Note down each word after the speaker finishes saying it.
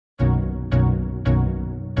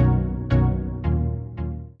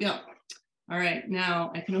Yeah. All right,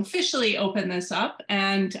 now I can officially open this up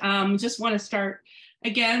and just want to start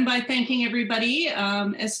again by thanking everybody,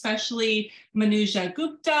 especially Manuja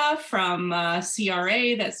Gupta from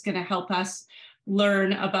CRA that's going to help us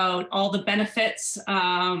learn about all the benefits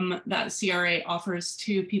that CRA offers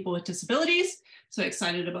to people with disabilities. So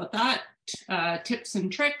excited about that, tips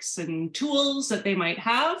and tricks and tools that they might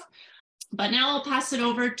have. But now I'll pass it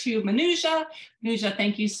over to Manuja. Manuja,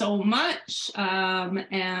 thank you so much.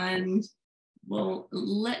 And we'll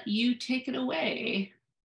let you take it away.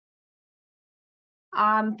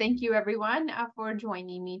 Thank you everyone for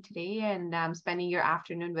joining me today and spending your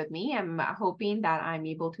afternoon with me. I'm hoping that I'm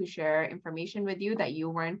able to share information with you that you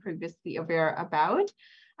weren't previously aware about.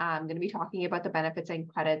 I'm going to be talking about the benefits and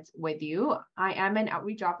credits with you. I am an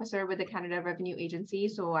outreach officer with the Canada Revenue Agency,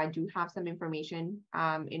 so I do have some information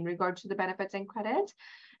in regards to the benefits and credits.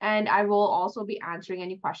 And I will also be answering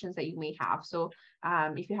any questions that you may have. So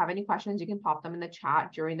if you have any questions, you can pop them in the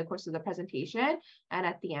chat during the course of the presentation. And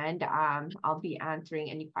at the end, I'll be answering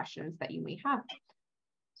any questions that you may have.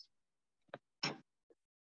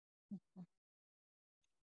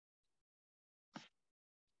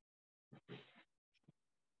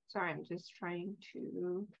 Sorry, I'm just trying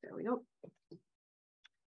to, there we go.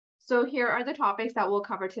 So here are the topics that we'll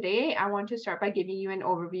cover today. I want to start by giving you an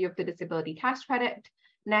overview of the disability tax credit.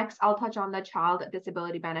 Next, I'll touch on the child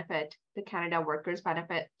disability benefit, the Canada Workers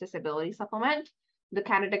Benefit Disability Supplement, the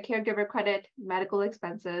Canada Caregiver Credit, medical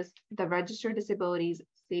expenses, the Registered Disabilities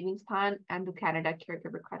Savings Plan, and the Canada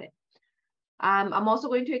Caregiver Credit. I'm also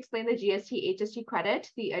going to explain the GST HST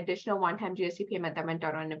credit, the additional one-time GST payment that went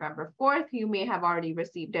out on November 4th. You may have already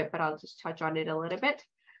received it, but I'll just touch on it a little bit.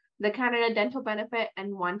 The Canada Dental Benefit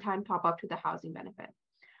and one-time top-up to the housing benefit.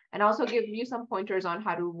 And also give you some pointers on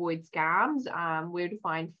how to avoid scams, where to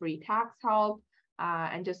find free tax help,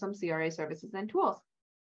 and just some CRA services and tools.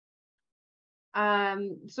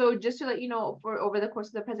 So just to let you know, for over the course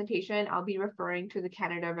of the presentation, I'll be referring to the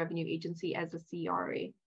Canada Revenue Agency as the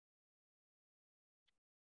CRA.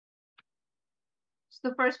 So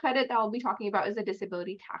the first credit that I'll be talking about is the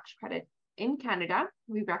disability tax credit. In Canada,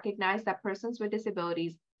 we recognize that persons with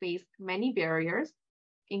disabilities face many barriers,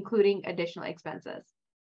 including additional expenses.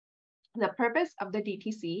 The purpose of the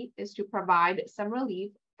DTC is to provide some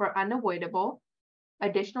relief for unavoidable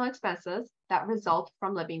additional expenses that result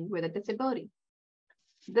from living with a disability.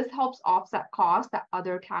 This helps offset costs that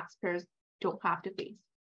other taxpayers don't have to face.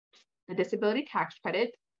 The disability tax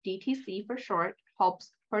credit, DTC for short,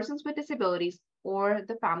 helps persons with disabilities or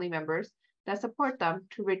the family members that support them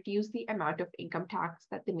to reduce the amount of income tax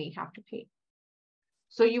that they may have to pay.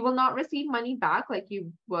 So you will not receive money back like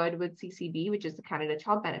you would with CCB, which is the Canada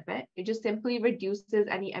Child Benefit. It just simply reduces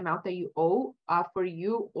any amount that you owe for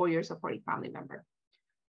you or your supporting family member.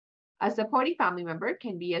 A supporting family member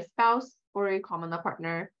can be a spouse or a common law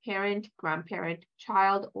partner, parent, grandparent,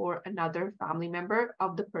 child, or another family member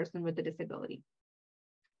of the person with the disability.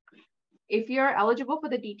 If you're eligible for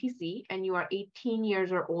the DTC and you are 18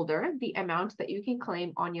 years or older, the amount that you can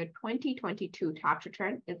claim on your 2022 tax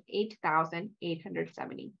return is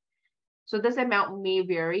 $8,870. So this amount may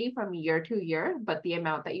vary from year to year, but the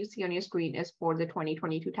amount that you see on your screen is for the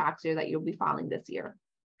 2022 tax year that you'll be filing this year.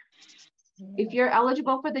 If you're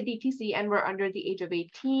eligible for the DTC and we're under the age of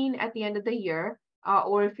 18 at the end of the year,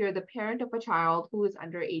 or if you're the parent of a child who is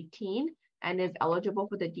under 18, and is eligible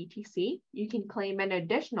for the DTC, you can claim an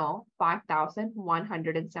additional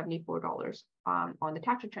 $5,174 on the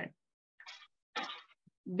tax return.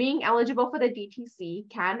 Being eligible for the DTC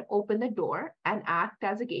can open the door and act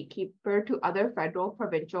as a gatekeeper to other federal,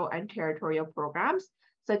 provincial, and territorial programs,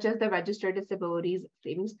 such as the Registered Disabilities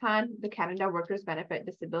Savings Plan, the Canada Workers Benefit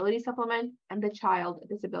Disability Supplement, and the Child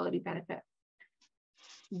Disability Benefit.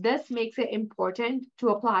 This makes it important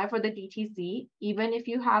to apply for the DTC, even if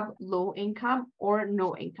you have low income or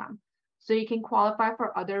no income. So you can qualify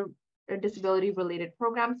for other disability-related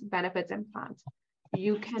programs, benefits, and plans.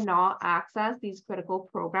 You cannot access these critical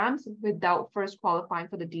programs without first qualifying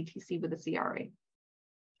for the DTC with the CRA.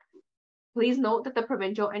 Please note that the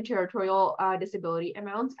provincial and territorial disability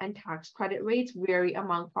amounts and tax credit rates vary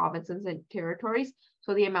among provinces and territories.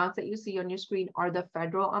 So the amounts that you see on your screen are the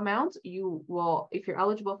federal amounts. You will, if you're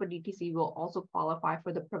eligible for DTC, you will also qualify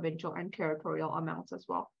for the provincial and territorial amounts as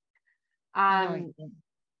well. I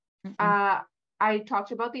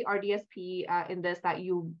talked about the RDSP in this that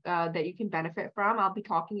you can benefit from. I'll be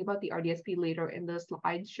talking about the RDSP later in the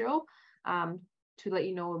slideshow to let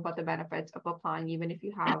you know about the benefits of applying, even if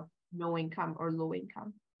you have no income or low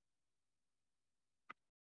income.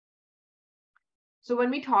 So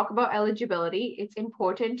when we talk about eligibility, it's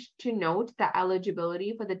important to note that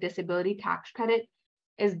eligibility for the disability tax credit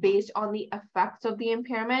is based on the effects of the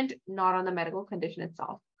impairment, not on the medical condition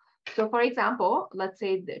itself. So for example, let's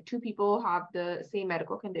say the two people have the same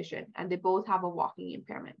medical condition and they both have a walking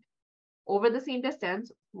impairment. Over the same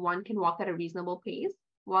distance, one can walk at a reasonable pace,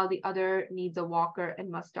 while the other needs a walker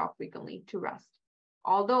and must stop frequently to rest.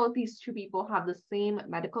 Although these two people have the same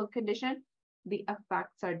medical condition, the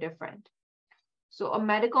effects are different. So a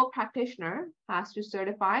medical practitioner has to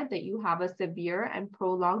certify that you have a severe and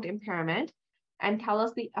prolonged impairment and tell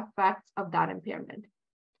us the effects of that impairment.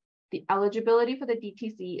 The eligibility for the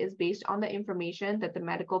DTC is based on the information that the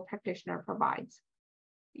medical practitioner provides.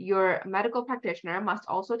 Your medical practitioner must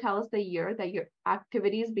also tell us the year that your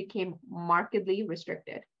activities became markedly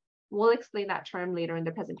restricted. We'll explain that term later in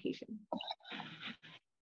the presentation.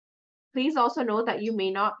 Please also note that you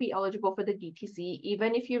may not be eligible for the DTC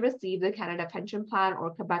even if you receive the Canada Pension Plan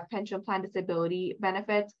or Quebec Pension Plan disability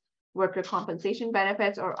benefits, worker compensation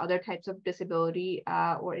benefits, or other types of disability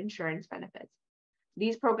or insurance benefits.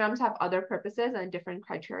 These programs have other purposes and different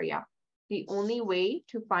criteria. The only way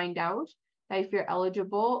to find out that if you're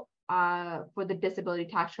eligible for the disability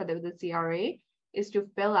tax credit with the CRA is to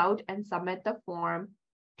fill out and submit the form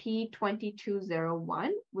P2201,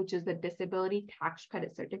 which is the disability tax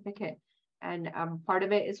credit certificate. And part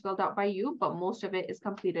of it is filled out by you, but most of it is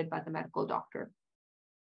completed by the medical doctor.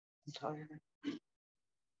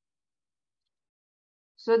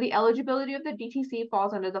 So the eligibility of the DTC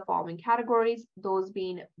falls under the following categories, those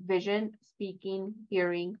being vision, speaking,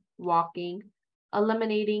 hearing, walking,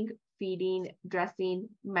 eliminating, feeding, dressing,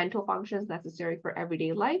 mental functions necessary for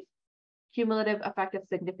everyday life, cumulative effect of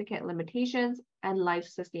significant limitations, and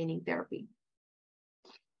life-sustaining therapy.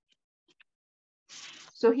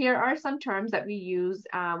 So here are some terms that we use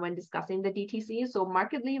when discussing the DTC. So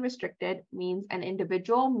markedly restricted means an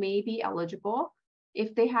individual may be eligible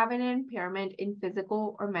if they have an impairment in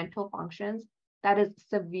physical or mental functions that is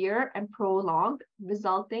severe and prolonged,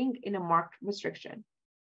 resulting in a marked restriction.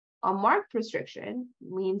 A marked restriction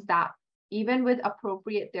means that even with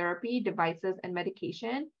appropriate therapy, devices, and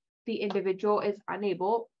medication, the individual is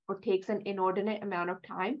unable or takes an inordinate amount of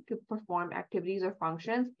time to perform activities or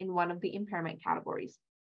functions in one of the impairment categories.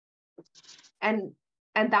 And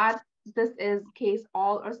that this is case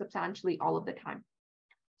all or substantially all of the time.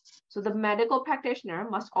 So the medical practitioner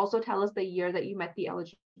must also tell us the year that you met the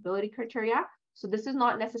eligibility criteria. So this is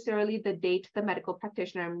not necessarily the date the medical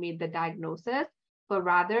practitioner made the diagnosis, but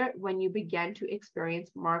rather when you began to experience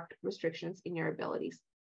marked restrictions in your abilities.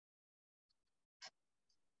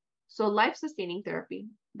 So life-sustaining therapy.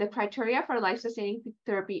 The criteria for life-sustaining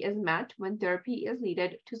therapy is met when therapy is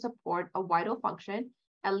needed to support a vital function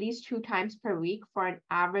at least 2 times per week for an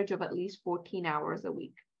average of at least 14 hours a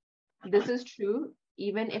week. This is true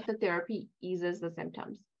even if the therapy eases the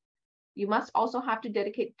symptoms. You must also have to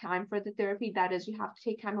dedicate time for the therapy. That is, you have to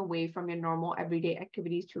take time away from your normal everyday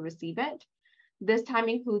activities to receive it. This time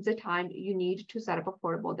includes the time you need to set up a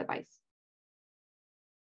portable device.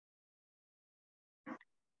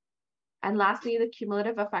 And lastly, the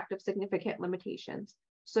cumulative effect of significant limitations.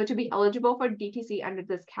 So to be eligible for DTC under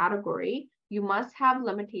this category, you must have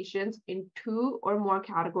limitations in 2 or more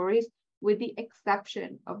categories with the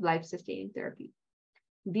exception of life-sustaining therapy.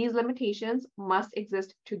 These limitations must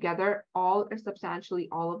exist together all or substantially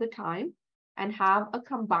all of the time and have a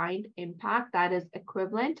combined impact that is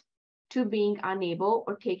equivalent to being unable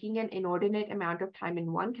or taking an inordinate amount of time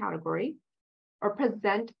in one category, or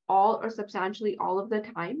present all or substantially all of the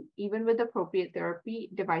time, even with appropriate therapy,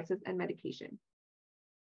 devices, and medication.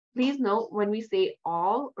 Please note when we say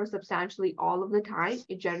all or substantially all of the time,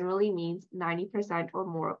 it generally means 90% or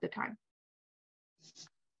more of the time.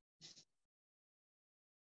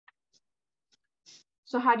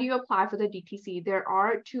 So how do you apply for the DTC? There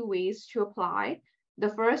are 2 ways to apply. The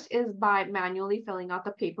first is by manually filling out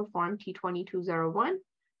the paper form T2201,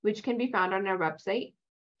 which can be found on our website.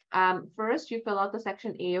 First, you fill out the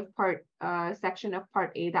section of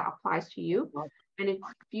part A that applies to you. And if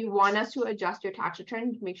you want us to adjust your tax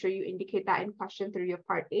return, make sure you indicate that in question 3 of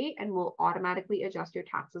part A, and we'll automatically adjust your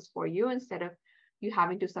taxes for you instead of you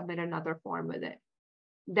having to submit another form with it.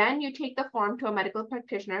 Then you take the form to a medical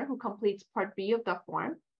practitioner who completes part B of the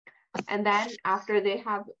form. And then after they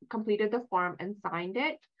have completed the form and signed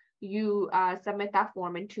it, you submit that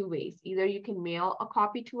form in 2 ways. Either you can mail a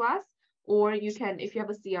copy to us, or you can, if you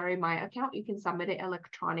have a CRA My account, you can submit it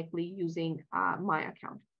electronically using My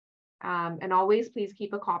account. And always please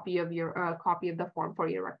keep a copy of the form for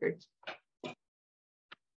your records.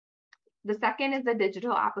 The second is the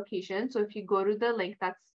digital application. So if you go to the link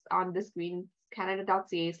that's on the screen,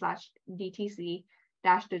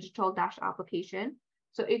 canada.ca/DTC-digital-application,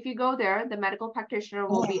 So if you go there, the medical practitioner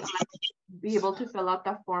will be able to fill out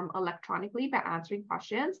the form electronically by answering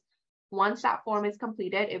questions. Once that form is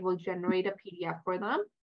completed, it will generate a PDF for them.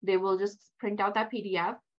 They will just print out that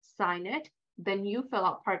PDF, sign it, then you fill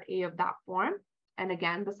out part A of that form. And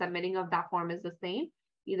again, the submitting of that form is the same.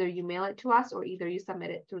 Either you mail it to us or either you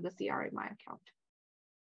submit it through the CRA My account.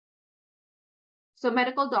 So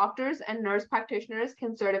medical doctors and nurse practitioners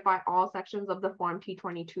can certify all sections of the form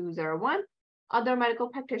T2201. Other medical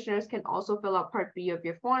practitioners can also fill out part B of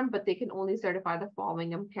your form, but they can only certify the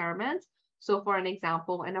following impairments. So for an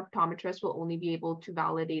example, an optometrist will only be able to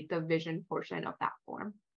validate the vision portion of that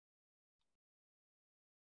form.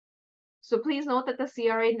 So please note that the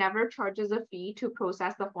CRA never charges a fee to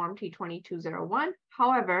process the form T2201.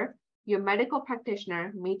 However, your medical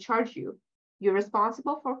practitioner may charge you. You're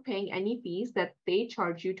responsible for paying any fees that they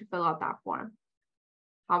charge you to fill out that form.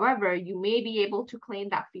 However, you may be able to claim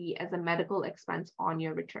that fee as a medical expense on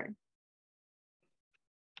your return.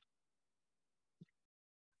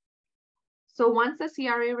 So once the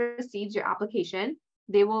CRA receives your application,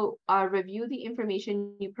 they will review the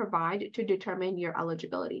information you provide to determine your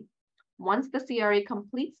eligibility. Once the CRA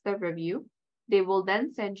completes the review, they will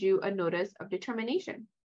then send you a notice of determination.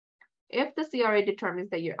 If the CRA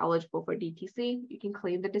determines that you're eligible for DTC, you can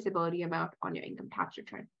claim the disability amount on your income tax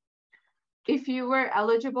return. If you were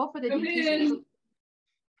eligible for the DTC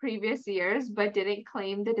previous years, but didn't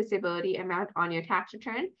claim the disability amount on your tax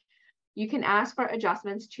return, you can ask for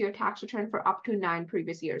adjustments to your tax return for up to 9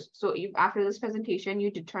 previous years. So if after this presentation,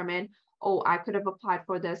 you determine, oh, I could have applied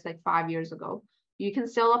for this like 5 years ago. You can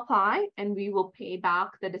still apply and we will pay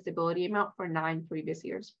back the disability amount for 9 previous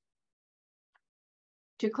years.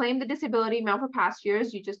 To claim the disability amount for past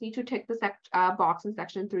years, you just need to tick the box in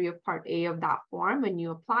section 3 of part A of that form when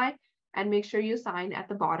you apply and make sure you sign at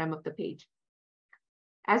the bottom of the page.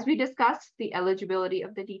 As we discussed, the eligibility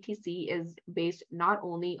of the DTC is based not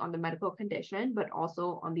only on the medical condition, but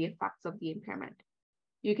also on the effects of the impairment.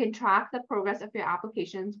 You can track the progress of your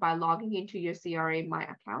applications by logging into your CRA My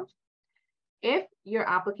account. If your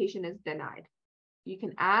application is denied, you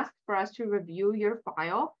can ask for us to review your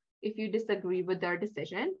file if you disagree with their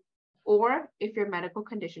decision or if your medical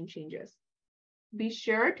condition changes. Be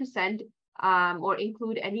sure to send or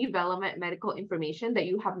include any relevant medical information that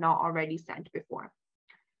you have not already sent before.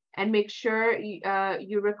 And make sure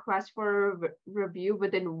you request for review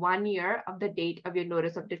within 1 year of the date of your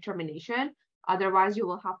notice of determination. Otherwise, you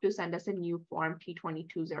will have to send us a new form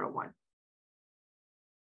T2201.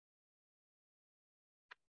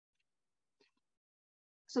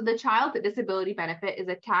 So the child disability benefit is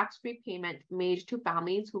a tax-free payment made to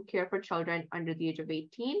families who care for children under the age of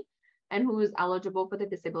 18 and who is eligible for the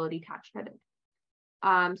disability tax credit.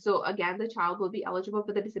 So again, the child will be eligible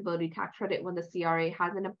for the disability tax credit when the CRA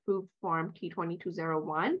has an approved form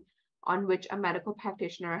T2201 on which a medical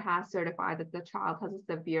practitioner has certified that the child has a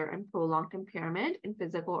severe and prolonged impairment in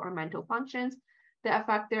physical or mental functions that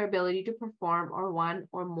affect their ability to perform or one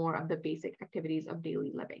or more of the basic activities of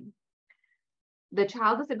daily living. The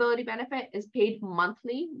child disability benefit is paid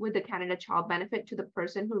monthly with the Canada Child Benefit to the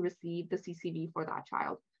person who received the CCB for that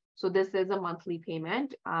child. So this is a monthly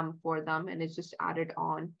payment for them, and it's just added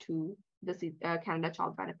on to the Canada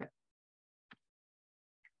Child Benefit.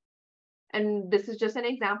 And this is just an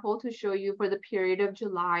example to show you for the period of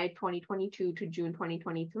July 2022 to June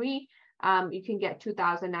 2023, you can get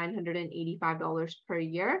 $2,985 per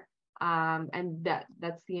year. And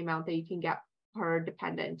that's the amount that you can get per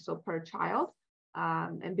dependent, so per child,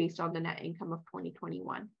 and based on the net income of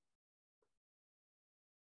 2021.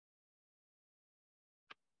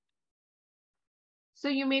 So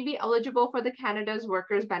you may be eligible for the Canada's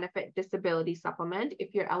Workers Benefit Disability Supplement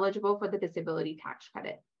if you're eligible for the disability tax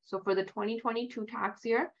credit. So for the 2022 tax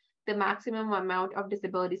year, the maximum amount of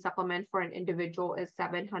disability supplement for an individual is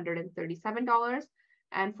 $737,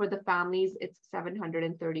 and for the families, it's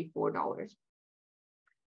 $734.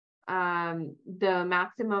 The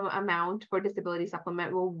maximum amount for disability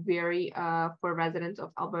supplement will vary for residents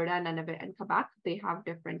of Alberta, Nunavut, and Quebec. They have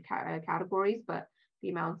different categories, but the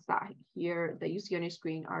amounts that you see on your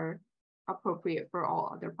screen are appropriate for all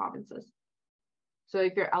other provinces. So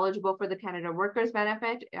if you're eligible for the Canada Workers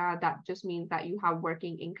Benefit, that just means that you have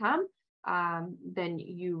working income, then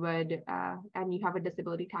you would, and you have a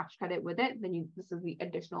disability tax credit with it, then this is the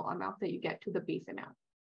additional amount that you get to the base amount.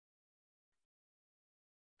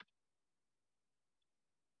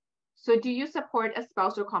 So do you support a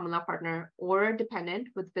spouse or common law partner or a dependent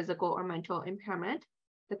with physical or mental impairment?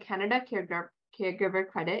 The Canada Caregiver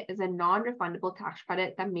Credit is a non-refundable tax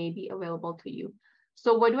credit that may be available to you.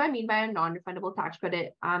 So what do I mean by a non-refundable tax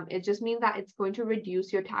credit? It just means that it's going to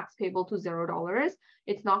reduce your tax payable to $0.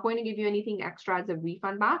 It's not going to give you anything extra as a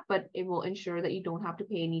refund back, but it will ensure that you don't have to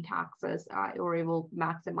pay any taxes, or it will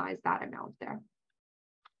maximize that amount there.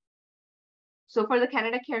 So for the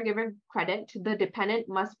Canada Caregiver Credit, the dependent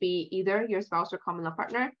must be either your spouse or common law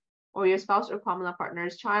partner, or your spouse or common law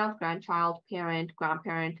partner's child, grandchild, parent,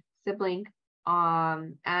 grandparent, sibling,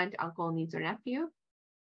 aunt, uncle, niece, or nephew,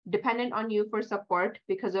 dependent on you for support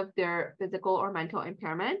because of their physical or mental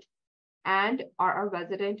impairment, and are a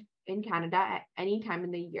resident in Canada at any time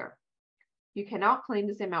in the year. You cannot claim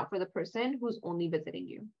this amount for the person who's only visiting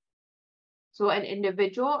you. So an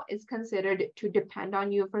individual is considered to depend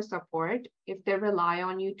on you for support if they rely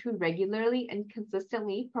on you to regularly and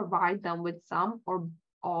consistently provide them with some or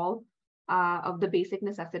all of the basic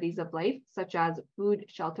necessities of life, such as food,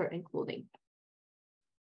 shelter, and clothing.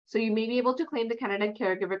 So you may be able to claim the Canada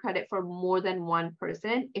Caregiver Credit for more than one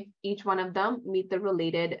person if each one of them meet the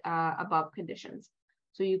related above conditions.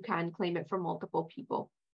 So you can claim it for multiple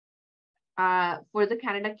people. For the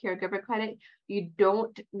Canada Caregiver Credit, you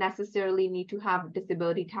don't necessarily need to have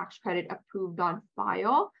disability tax credit approved on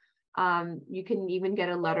file. You can even get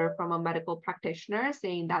a letter from a medical practitioner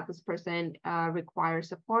saying that this person requires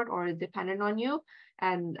support or is dependent on you,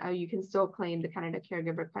 and you can still claim the Canada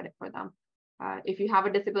Caregiver Credit for them. If you have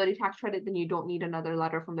a disability tax credit, then you don't need another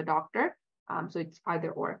letter from the doctor. So it's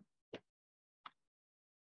either or.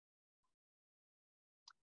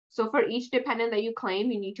 So for each dependent that you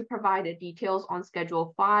claim, you need to provide details on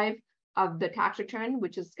Schedule 5 of the tax return,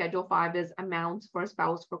 which is Schedule 5 is amounts for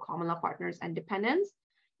spouse, for common law partners, and dependents.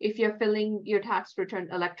 If you're filling your tax return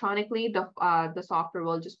electronically, the software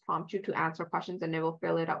will just prompt you to answer questions and it will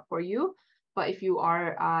fill it up for you. But if you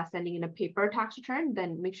are sending in a paper tax return,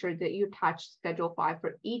 then make sure that you attach Schedule 5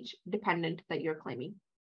 for each dependent that you're claiming.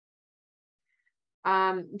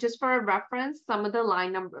 Just for a reference, some of the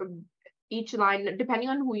line number, each line, depending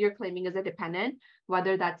on who you're claiming as a dependent,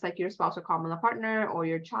 whether that's like your spouse or common law partner or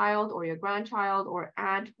your child or your grandchild or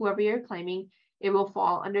aunt, whoever you're claiming, it will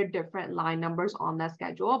fall under different line numbers on that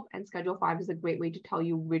schedule. And Schedule 5 is a great way to tell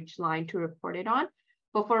you which line to report it on.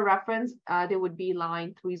 But for reference, there would be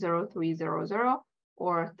line 30300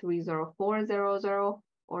 or 30400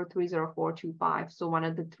 or 30425. So one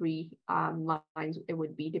of the three lines it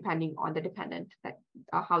would be, depending on the dependent, that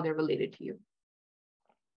how they're related to you.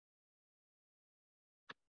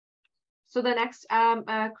 So the next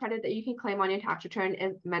credit that you can claim on your tax return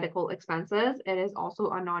is medical expenses. It is also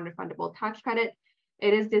a non-refundable tax credit.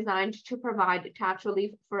 It is designed to provide tax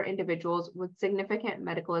relief for individuals with significant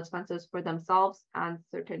medical expenses for themselves and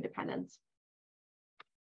certain dependents.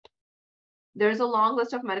 There's a long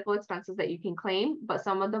list of medical expenses that you can claim, but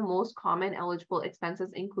some of the most common eligible expenses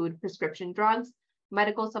include prescription drugs,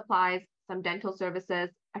 medical supplies, some dental services,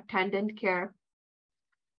 attendant care.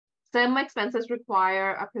 Some expenses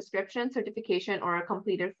require a prescription certification or a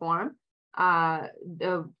completed form,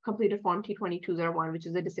 the completed form T2201, which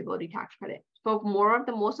is a disability tax credit. For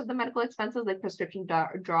most of the medical expenses like prescription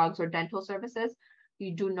drugs or dental services,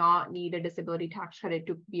 you do not need a disability tax credit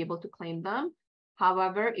to be able to claim them.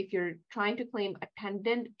 However, if you're trying to claim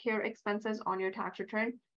attendant care expenses on your tax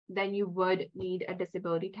return, then you would need a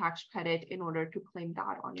disability tax credit in order to claim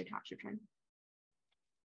that on your tax return.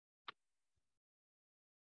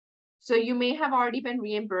 So you may have already been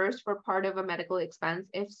reimbursed for part of a medical expense.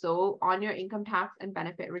 If so, on your income tax and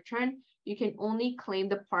benefit return, you can only claim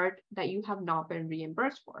the part that you have not been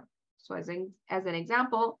reimbursed for. So as an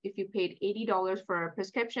example, if you paid $80 for a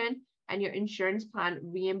prescription and your insurance plan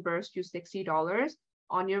reimbursed you $60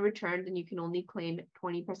 on your return, then you can only claim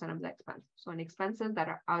 20% of the expense. So on expenses that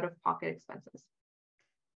are out-of-pocket expenses.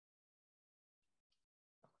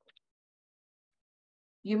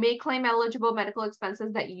 You may claim eligible medical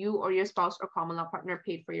expenses that you or your spouse or common law partner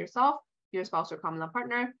paid for yourself, your spouse or common law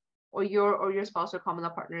partner, or your spouse or common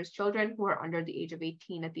law partner's children who are under the age of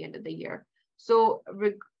 18 at the end of the year. So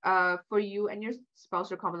for you and your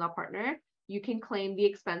spouse or common law partner, you can claim the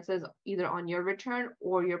expenses either on your return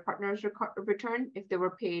or your partner's return if they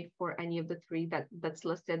were paid for any of the three that's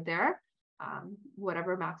listed there.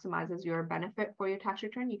 Whatever maximizes your benefit for your tax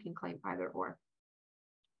return, you can claim either or.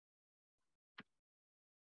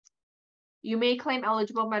 You may claim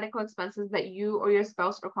eligible medical expenses that you or your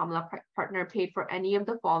spouse or common law partner paid for any of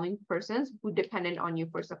the following persons who depended on you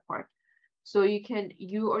for support. So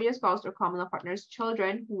you or your spouse or common law partner's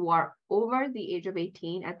children who are over the age of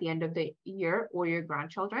 18 at the end of the year, or your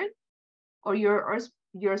grandchildren, or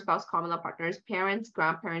your spouse common law partner's parents,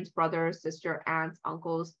 grandparents, brothers, sister, aunts,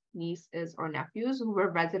 uncles, nieces, or nephews who were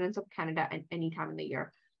residents of Canada at any time in the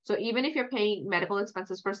year. So even if you're paying medical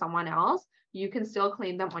expenses for someone else, you can still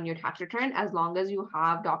claim them on your tax return as long as you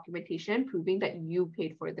have documentation proving that you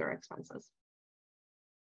paid for their expenses.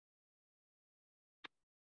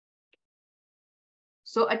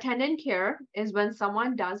 So attendant care is when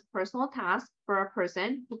someone does personal tasks for a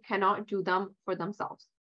person who cannot do them for themselves.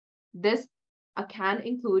 This can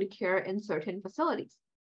include care in certain facilities.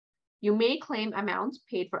 You may claim amounts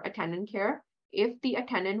paid for attendant care if the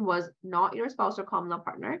attendant was not your spouse or common law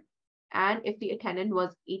partner, and if the attendant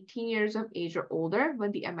was 18 years of age or older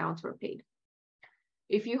when the amounts were paid.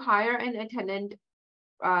 If you hire an attendant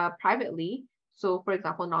privately, so for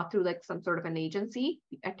example, not through like some sort of an agency,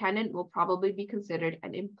 the attendant will probably be considered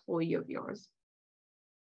an employee of yours.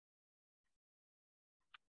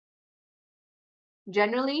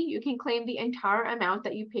 Generally, you can claim the entire amount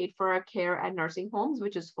that you paid for a care at nursing homes,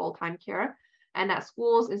 which is full-time care, and at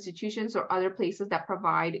schools, institutions, or other places that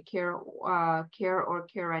provide care or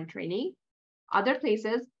care and training. Other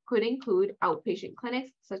places could include outpatient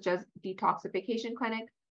clinics, such as detoxification clinic.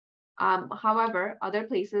 However, other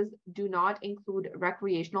places do not include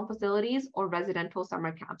recreational facilities or residential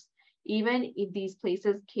summer camps, even if these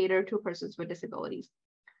places cater to persons with disabilities.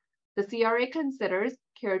 The CRA considers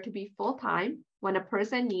care to be full-time when a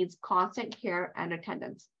person needs constant care and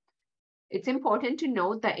attendance. It's important to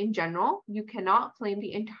note that in general, you cannot claim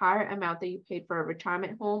the entire amount that you paid for a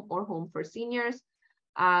retirement home or home for seniors.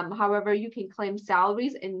 However, you can claim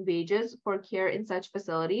salaries and wages for care in such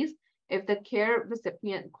facilities if the care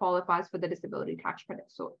recipient qualifies for the disability tax credit.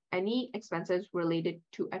 So any expenses related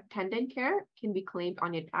to attendant care can be claimed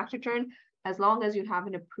on your tax return as long as you have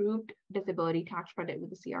an approved disability tax credit with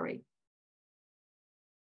the CRA.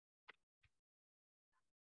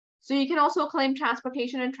 So you can also claim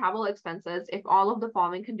transportation and travel expenses if all of the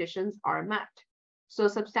following conditions are met. So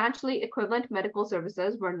substantially equivalent medical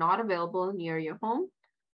services were not available near your home.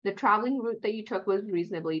 The traveling route that you took was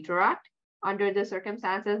reasonably direct. Under the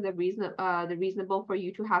circumstances, the reasonable for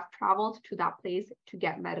you to have traveled to that place to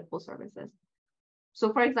get medical services.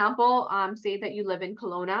 So for example, say that you live in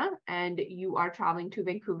Kelowna and you are traveling to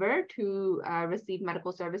Vancouver to receive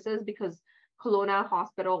medical services because Kelowna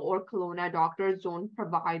Hospital or Kelowna doctors don't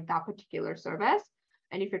provide that particular service.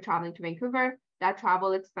 And if you're traveling to Vancouver, that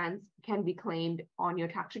travel expense can be claimed on your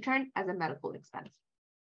tax return as a medical expense.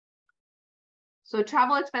 So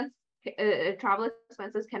travel expenses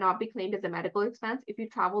cannot be claimed as a medical expense if you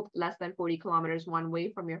traveled less than 40 kilometers one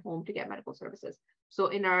way from your home to get medical services. So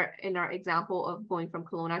in our example of going from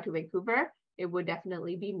Kelowna to Vancouver, it would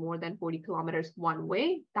definitely be more than 40 kilometers one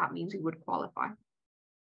way. That means you would qualify.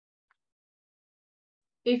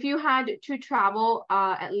 If you had to travel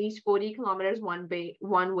at least 40 kilometers one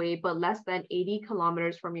way, but less than 80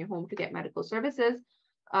 kilometers from your home to get medical services,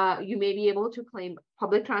 you may be able to claim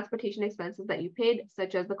public transportation expenses that you paid,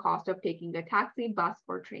 such as the cost of taking a taxi, bus,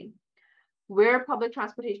 or train. Where public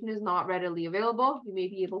transportation is not readily available, you may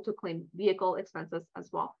be able to claim vehicle expenses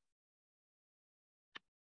as well.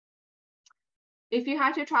 If you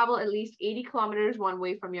had to travel at least 80 kilometers one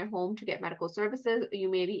way from your home to get medical services, you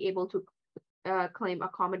may be able to claim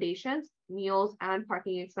accommodations, meals, and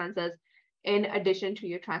parking expenses in addition to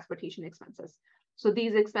your transportation expenses. So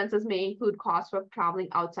these expenses may include costs of traveling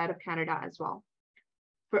outside of Canada as well.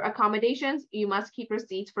 For accommodations, you must keep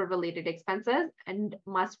receipts for related expenses and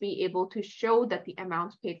must be able to show that the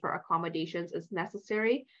amounts paid for accommodations is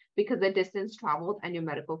necessary because of the distance traveled and your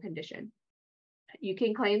medical condition. You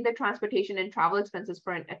can claim the transportation and travel expenses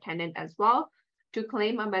for an attendant as well. To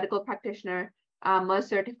claim, a medical practitioner must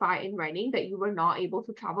certify in writing that you were not able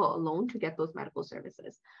to travel alone to get those medical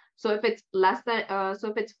services. So if it's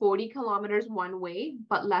if it's 40 kilometers one way,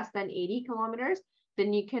 but less than 80 kilometers,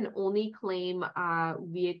 then you can only claim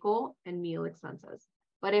vehicle and meal expenses.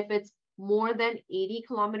 But if it's more than 80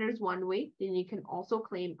 kilometers one way, then you can also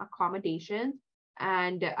claim accommodations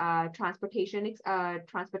and transportation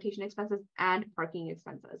expenses and parking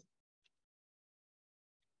expenses.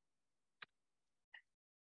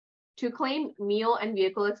 To claim meal and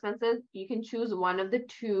vehicle expenses, you can choose one of the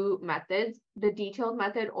two methods, the detailed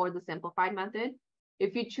method or the simplified method.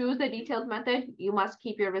 If you choose the detailed method, you must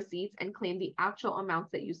keep your receipts and claim the actual amounts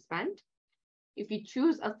that you spent. If you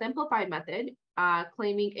choose a simplified method,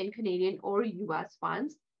 claiming in Canadian or US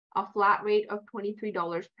funds, a flat rate of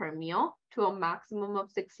 $23 per meal to a maximum of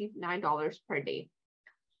 $69 per day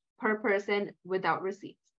per person without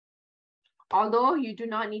receipts. Although you do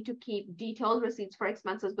not need to keep detailed receipts for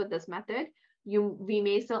expenses with this method, we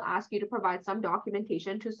may still ask you to provide some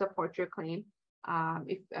documentation to support your claim,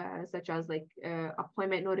 such as like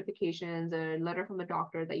appointment notifications, a letter from the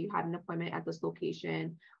doctor that you had an appointment at this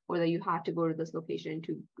location, or that you had to go to this location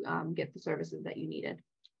to get the services that you needed.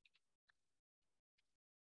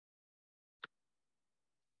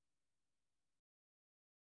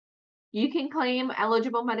 You can claim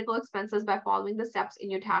eligible medical expenses by following the steps in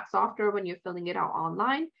your tax software when you're filling it out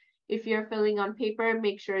online. If you're filling on paper,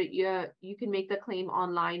 make sure you can make the claim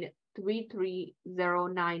on line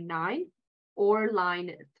 33099 or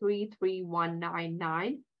line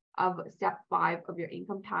 33199 of step 5 of your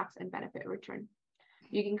income tax and benefit return.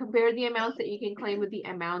 You can compare the amounts that you can claim with the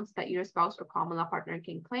amounts that your spouse or common law partner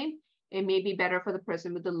can claim. It may be better for the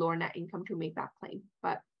person with the lower net income to make that claim,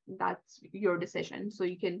 but that's your decision. So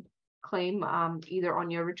you can claim either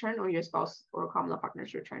on your return or your spouse or common law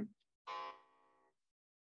partner's return.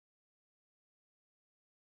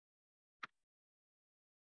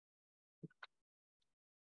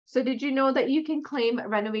 So did you know that you can claim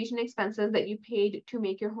renovation expenses that you paid to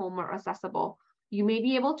make your home more accessible? You may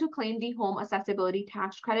be able to claim the home accessibility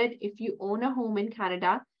tax credit if you own a home in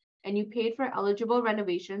Canada and you paid for eligible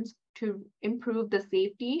renovations to improve the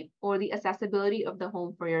safety or the accessibility of the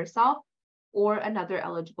home for yourself or another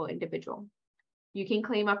eligible individual. You can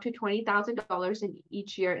claim up to $20,000 in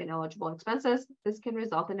each year in eligible expenses. This can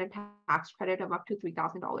result in a tax credit of up to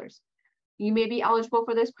 $3,000. You may be eligible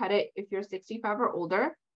for this credit if you're 65 or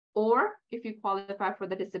older, or if you qualify for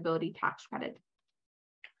the disability tax credit.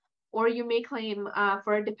 Or you may claim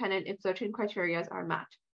for a dependent if certain criteria are met.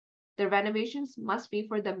 The renovations must be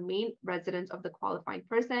for the main residence of the qualifying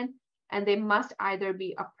person, and they must either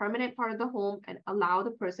be a permanent part of the home and allow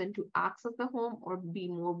the person to access the home or be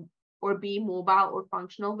mobile or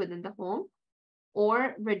functional within the home,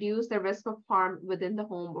 or reduce the risk of harm within the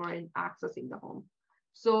home or in accessing the home.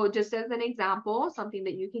 So just as an example, something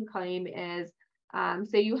that you can claim is,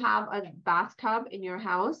 say you have a bathtub in your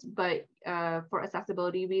house, but for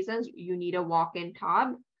accessibility reasons, you need a walk-in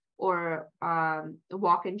tub or a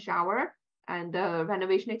walk-in shower, and the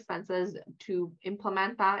renovation expenses to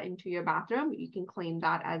implement that into your bathroom, you can claim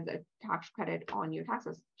that as a tax credit on your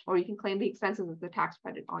taxes, or you can claim the expenses as a tax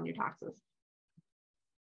credit on your taxes.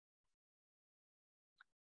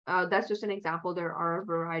 That's just an example. There are a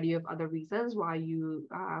variety of other reasons why you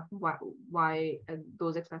why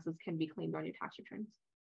those expenses can be claimed on your tax returns.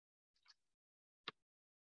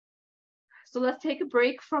 So let's take a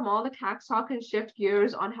break from all the tax talk and shift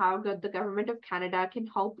gears on how good the government of Canada can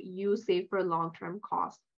help you save for long-term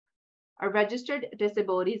costs. A registered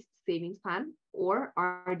disabilities savings plan, or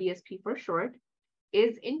RDSP for short,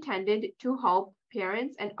 is intended to help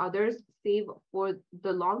parents and others save for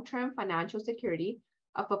the long-term financial security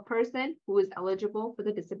of a person who is eligible for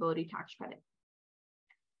the disability tax credit.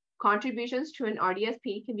 Contributions to an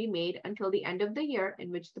RDSP can be made until the end of the year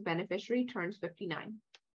in which the beneficiary turns 59.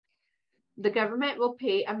 The government will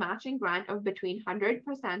pay a matching grant of between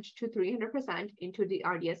 100% to 300% into the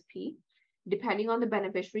RDSP, depending on the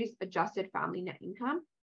beneficiary's adjusted family net income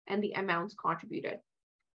and the amounts contributed.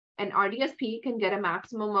 An RDSP can get a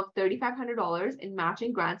maximum of $3,500 in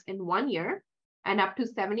matching grants in 1 year and up to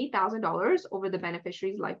 $70,000 over the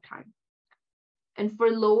beneficiary's lifetime. And for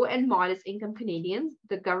low and modest income Canadians,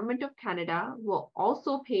 the government of Canada will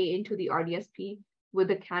also pay into the RDSP with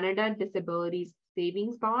the Canada Disabilities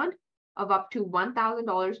Savings Bond of up to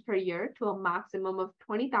 $1,000 per year to a maximum of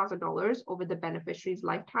 $20,000 over the beneficiary's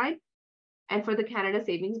lifetime. And for the Canada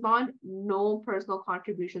Savings Bond, no personal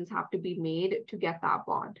contributions have to be made to get that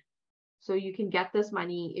bond. So you can get this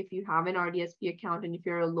money if you have an RDSP account, and if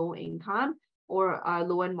you're a low income or a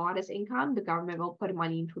low and modest income, the government will put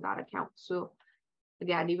money into that account. So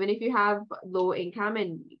again, even if you have low income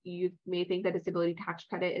and you may think that disability tax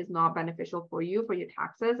credit is not beneficial for you for your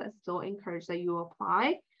taxes, I still encourage that you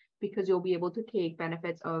apply, because you'll be able to take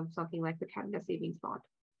benefits of something like the Canada Savings Bond.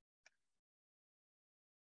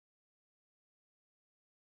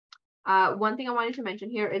 One thing I wanted to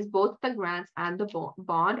mention here is both the grants and the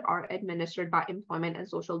bond are administered by Employment and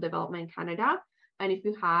Social Development Canada. And if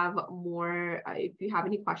you have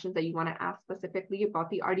any questions that you want to ask specifically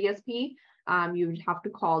about the RDSP, you would have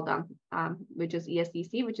to call them, which is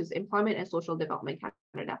ESDC, which is Employment and Social Development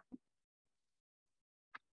Canada.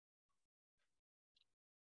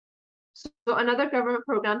 So another government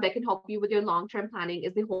program that can help you with your long-term planning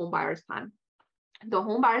is the Home Buyers Plan. The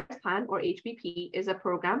Home Buyers Plan, or HBP, is a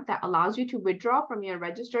program that allows you to withdraw from your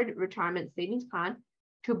registered retirement savings plan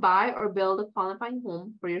to buy or build a qualifying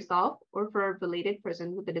home for yourself or for a related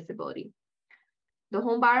person with a disability. The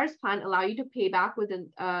Home Buyers Plan allows you to pay back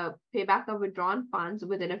the withdrawn funds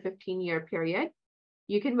within a 15-year period.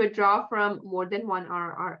 You can withdraw from more than one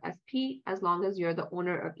RRSP as long as you're the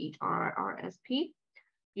owner of each RRSP.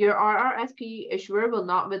 Your RRSP issuer will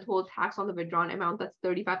not withhold tax on the withdrawn amount that's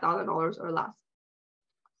 $35,000 or less.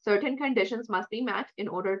 Certain conditions must be met in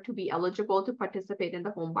order to be eligible to participate in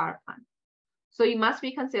the Home Buyer Plan. So you must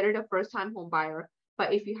be considered a first-time home buyer,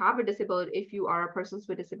 But if you have a disability, if you are a person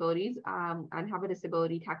with disabilities and have a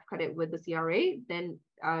disability tax credit with the CRA, then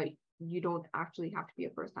you don't actually have to be a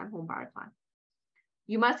first-time home buyer plan.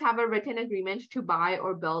 You must have a written agreement to buy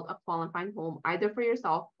or build a qualifying home, either for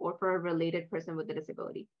yourself or for a related person with a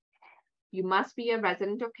disability. You must be a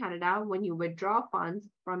resident of Canada when you withdraw funds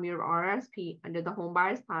from your RRSP under the home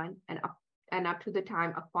buyer's plan and up to the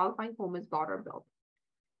time a qualifying home is bought or built.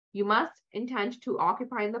 You must intend to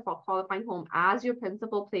occupy in the qualifying home as your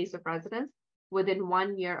principal place of residence within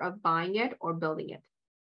 1 year of buying it or building it.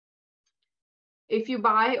 If you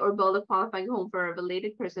buy or build a qualifying home for a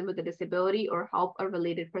related person with a disability or help a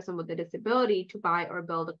related person with a disability to buy or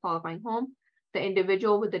build a qualifying home, the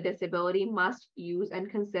individual with the disability must use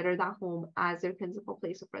and consider that home as their principal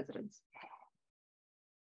place of residence.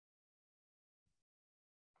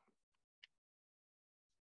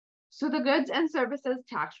 So the goods and services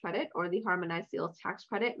tax credit, or the harmonized sales tax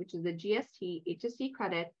credit, which is the GST, HST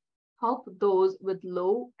credit, help those with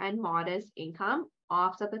low and modest income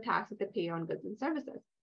offset the tax that they pay on goods and services.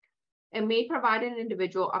 It may provide an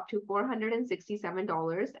individual up to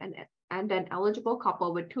 $467 and an eligible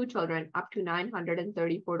couple with 2 children up to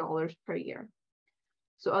 $934 per year.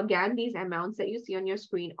 So again, these amounts that you see on your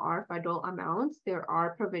screen are federal amounts. There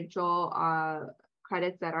are provincial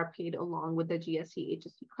credits that are paid along with the GST,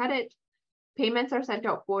 HST credit. Payments are sent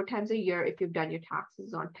out 4 times a year if you've done your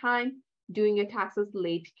taxes on time. Doing your taxes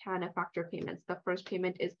late can affect your payments. The first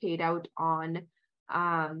payment is paid out on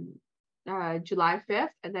July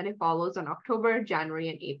 5th, and then it follows on October, January,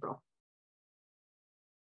 and April.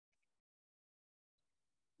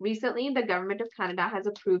 Recently, the Government of Canada has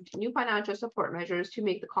approved new financial support measures to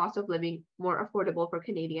make the cost of living more affordable for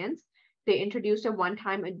Canadians. They introduced a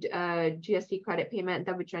one-time GST credit payment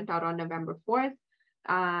that was sent out on November 4th.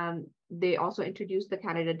 They also introduced the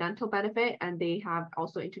Canada Dental Benefit, and they have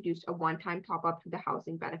also introduced a one-time top-up to the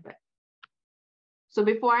housing benefit. So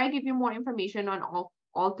before I give you more information on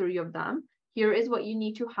all 3 of them, here is what you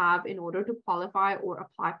need to have in order to qualify or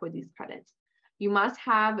apply for these credits. You must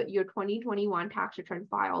have your 2021 tax return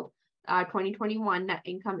filed. 2021 net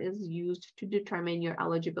income is used to determine your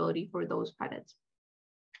eligibility for those credits.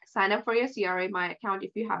 Sign up for your CRA My account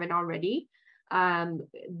if you haven't already.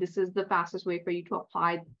 This is the fastest way for you to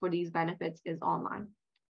apply for these benefits is online.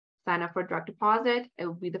 Sign up for direct deposit. It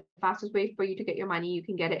will be the fastest way for you to get your money. You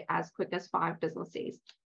can get it as quick as 5 business days.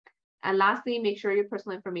 And lastly, make sure your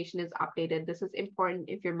personal information is updated. This is important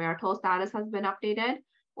if your marital status has been updated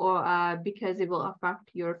or because it will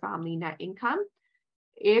affect your family net income.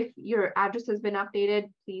 If your address has been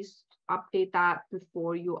updated, please update that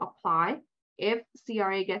before you apply. If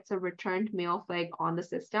CRA gets a returned mail flag on the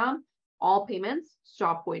system, all payments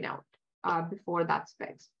stop going out before that's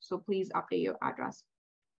fixed. So please update your address.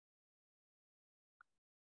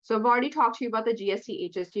 So I've already talked to you about the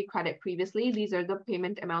GST, HST credit previously. These are the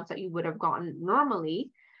payment amounts that you would have gotten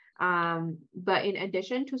normally. But in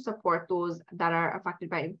addition to support those that are affected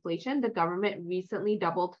by inflation, the government recently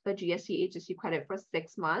doubled the GST, HST credit for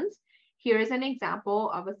 6 months. Here is an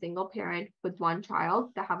example of a single parent with 1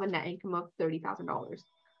 child that have a net income of $30,000.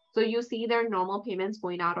 So you see their normal payments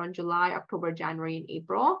going out on July, October, January, and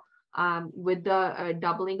April. With the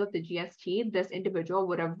doubling of the GST, this individual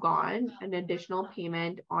would have gotten an additional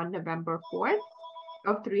payment on November 4th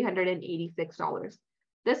of $386.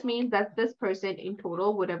 This means that this person in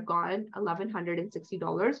total would have gotten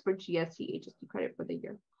 $1,160 for GST, HST credit for the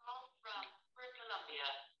year.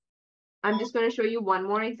 I'm just going to show you one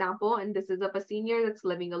more example, and this is of a senior that's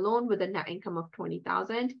living alone with a net income of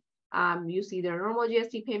 $20,000. You see their normal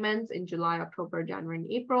GST payments in July, October, January,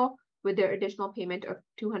 and April, with their additional payment of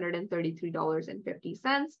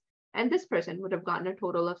 $233.50. And this person would have gotten a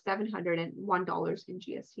total of $701 in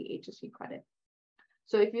GST, HST credit.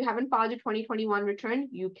 So if you haven't filed your 2021 return,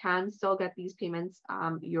 you can still get these payments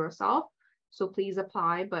yourself. So please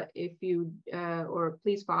apply, but if you, or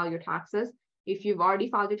please file your taxes. If you've already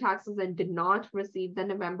filed your taxes and did not receive the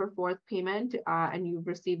November 4th payment and you've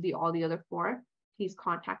received all the other 4, please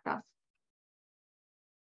contact us.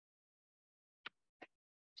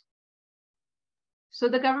 So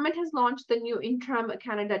the government has launched the new interim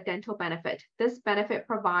Canada Dental Benefit. This benefit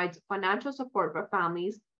provides financial support for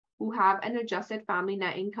families who have an adjusted family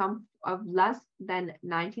net income of less than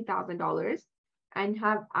 $90,000 and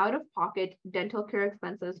have out-of-pocket dental care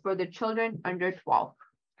expenses for their children under 12.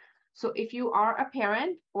 So if you are a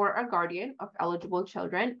parent or a guardian of eligible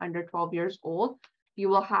children under 12 years old, you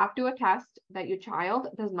will have to attest that your child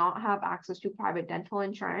does not have access to private dental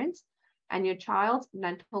insurance and your child's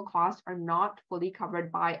dental costs are not fully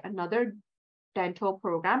covered by another dental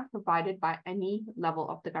program provided by any level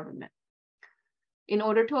of the government. In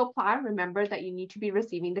order to apply, remember that you need to be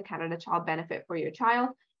receiving the Canada Child Benefit for your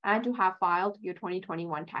child and to have filed your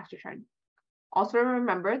 2021 tax return. Also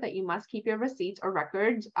remember that you must keep your receipts or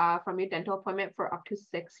records from your dental appointment for up to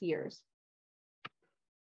 6 years.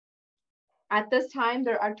 At this time,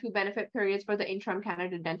 there are 2 benefit periods for the interim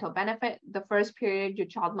Canada Dental Benefit. The first period, your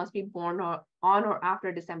child must be born on or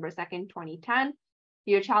after December 2nd, 2010.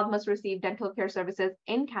 Your child must receive dental care services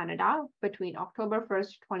in Canada between October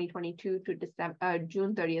 1st, 2022 to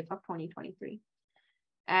June 30th of 2023.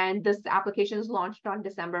 And this application is launched on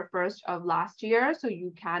December 1st of last year, so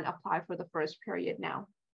you can apply for the first period now.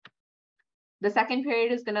 The second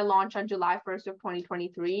period is going to launch on July 1st of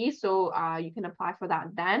 2023, so you can apply for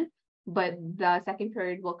that then. But the second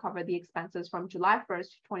period will cover the expenses from July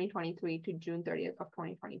 1st, 2023 to June 30th of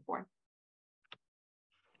 2024.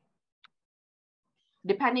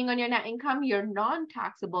 Depending on your net income, your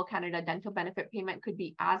non-taxable Canada Dental Benefit payment could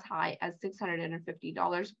be as high as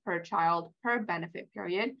 $650 per child per benefit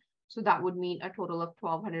period. So that would mean a total of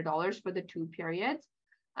 $1,200 for the 2 periods.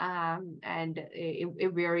 And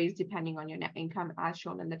it varies depending on your net income as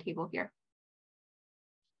shown in the table here.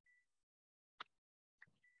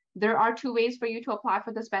 There are 2 ways for you to apply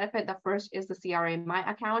for this benefit. The first is the CRA My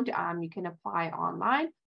Account. You can apply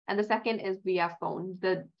online. And the second is via phone.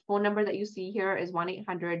 The phone number that you see here is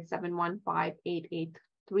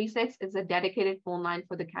 1-800-715-8836. It's a dedicated phone line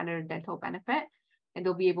for the Canada Dental Benefit. And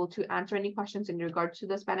they'll be able to answer any questions in regards to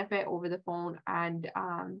this benefit over the phone and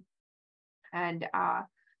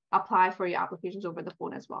apply for your applications over the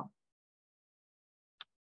phone as well.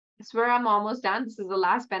 I swear I'm almost done. This is the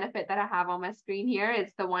last benefit that I have on my screen here.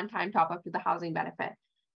 It's the one-time top up to the housing benefit.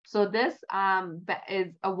 So this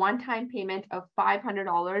is a one-time payment of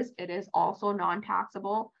 $500. It is also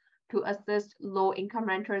non-taxable to assist low-income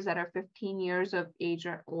renters that are 15 years of age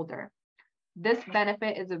or older. This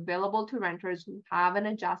benefit is available to renters who have an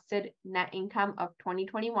adjusted net income of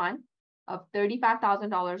 2021 of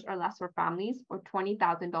 $35,000 or less for families or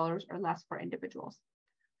 $20,000 or less for individuals.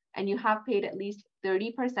 And you have paid at least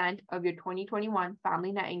 30% of your 2021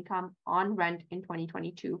 family net income on rent in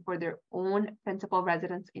 2022 for their own principal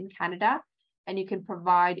residence in Canada, and you can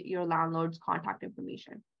provide your landlord's contact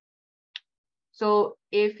information. So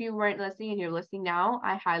if you weren't listening and you're listening now,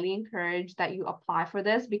 I highly encourage that you apply for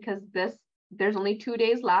this because there's only 2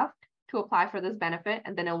 days left to apply for this benefit,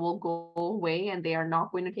 and then it will go away and they are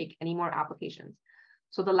not going to take any more applications.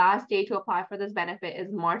 So the last day to apply for this benefit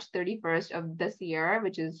is March 31st of this year,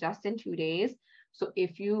 which is just in 2 days. So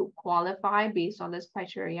if you qualify based on this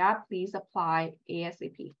criteria, please apply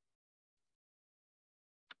ASAP.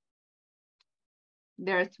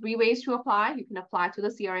 There are 3 ways to apply. You can apply to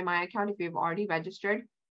the CRA My Account if you've already registered.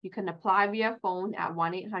 You can apply via phone at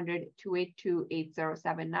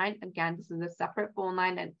 1-800-282-8079. Again, this is a separate phone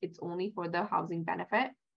line and it's only for the housing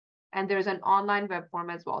benefit. And there's an online web form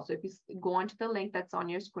as well. So if you go onto the link that's on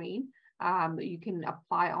your screen, you can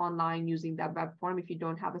apply online using that web form if you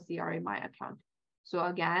don't have a CRA My Account. So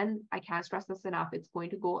again, I can't stress this enough. It's going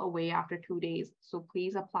to go away after 2 days. So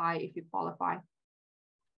please apply if you qualify.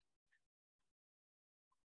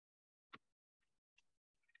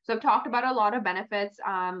 So I've talked about a lot of benefits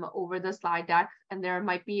over the slide deck, and there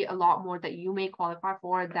might be a lot more that you may qualify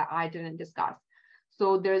for that I didn't discuss.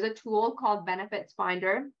 So there's a tool called Benefits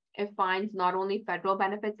Finder. It finds not only federal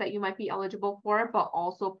benefits that you might be eligible for, but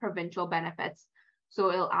also provincial benefits.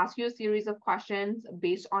 So it'll ask you a series of questions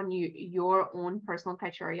based on your own personal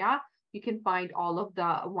criteria. You can find all of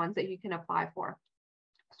the ones that you can apply for.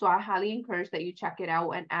 So I highly encourage that you check it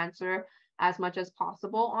out and answer as much as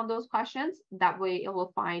possible on those questions. That way it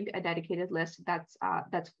will find a dedicated list that's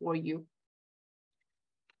for you.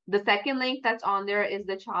 The second link that's on there is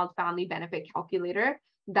the Child Family Benefit Calculator.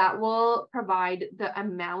 That will provide the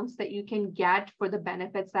amounts that you can get for the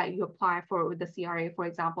benefits that you apply for with the CRA, for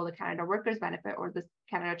example, the Canada Workers Benefit or the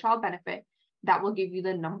Canada Child Benefit. That will give you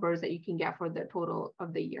the numbers that you can get for the total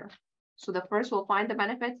of the year. So the first will find the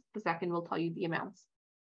benefits, the second will tell you the amounts.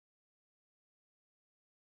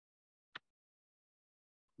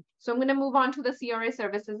 So I'm going to move on to the CRA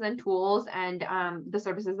services and tools and the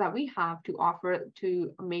services that we have to offer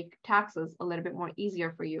to make taxes a little bit more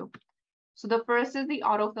easier for you. So the first is the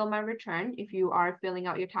autofill my return. If you are filling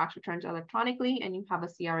out your tax returns electronically and you have a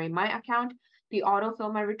CRA My Account, the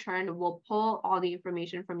autofill my return will pull all the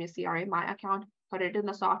information from your CRA My Account, put it in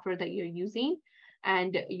the software that you're using,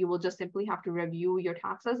 and you will just simply have to review your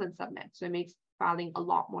taxes and submit. So it makes filing a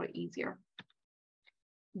lot more easier.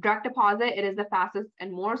 Direct deposit, it is the fastest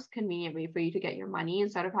and most convenient way for you to get your money.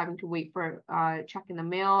 Instead of having to wait for check in the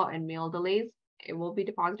mail and mail delays, it will be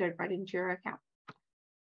deposited right into your account.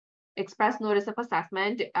 Express notice of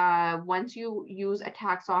assessment. Once you use a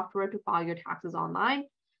tax software to file your taxes online,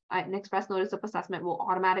 an express notice of assessment will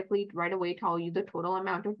automatically right away tell you the total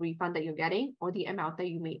amount of refund that you're getting or the amount that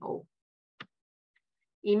you may owe.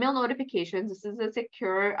 Email notifications. This is a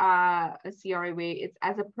secure CRA way. It's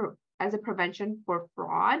as a prevention for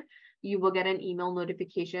fraud. You will get an email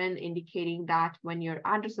notification indicating that when your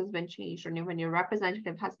address has been changed or when your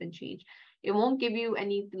representative has been changed. It won't give you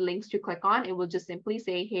any links to click on. It will just simply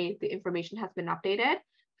say, hey, the information has been updated.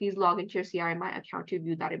 Please log into your CRA My account to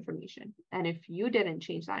view that information. And if you didn't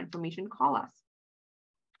change that information, call us.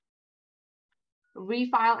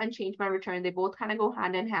 Refile and change my return. They both kind of go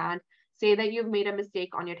hand in hand. Say that you've made a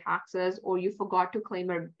mistake on your taxes or you forgot to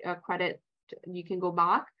claim a credit. You can go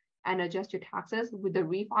back and adjust your taxes. With the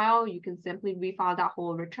refile, you can simply refile that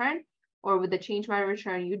whole return. Or with the change my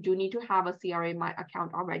return, you do need to have a CRA My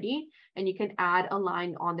account already, and you can add a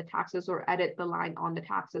line on the taxes or edit the line on the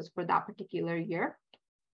taxes for that particular year.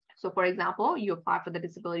 So for example, you apply for the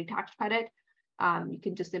disability tax credit. You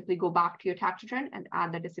can just simply go back to your tax return and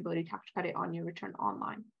add the disability tax credit on your return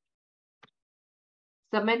online.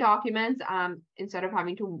 Submit documents. Instead of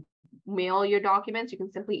having to mail your documents, you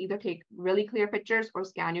can simply either take really clear pictures or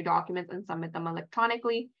scan your documents and submit them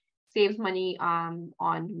electronically. Saves money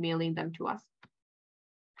on mailing them to us.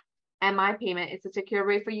 MI payment, it's a secure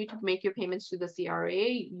way for you to make your payments to the CRA.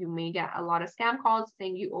 You may get a lot of scam calls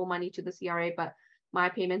saying you owe money to the CRA, but My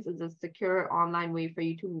Payments is a secure online way for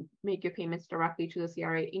you to make your payments directly to the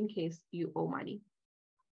CRA in case you owe money.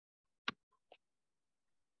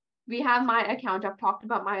 We have My Account. I've talked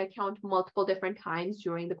about My Account multiple different times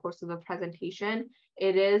during the course of the presentation.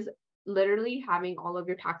 It is literally having all of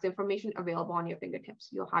your tax information available on your fingertips.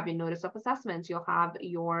 You'll have your notice of assessments. You'll have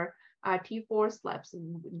your T4 slips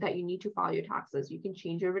that you need to file your taxes. You can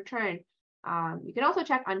change your return. You can also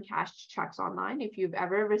check uncashed checks online. If you've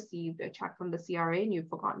ever received a check from the CRA and you've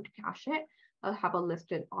forgotten to cash it, I'll have a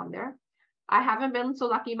listed on there. I haven't been so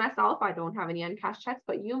lucky myself. I don't have any uncashed checks,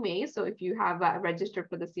 but you may. So if you have registered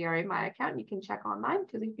for the CRA My Account, you can check online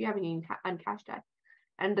because if you have any uncashed debt.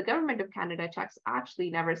 And the Government of Canada checks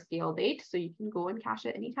actually never scale date, so you can go and cash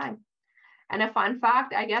it anytime. And a fun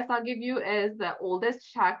fact, I guess I'll give you is the oldest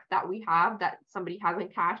check that we have that somebody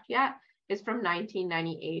hasn't cashed yet is from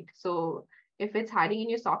 1998. So if it's hiding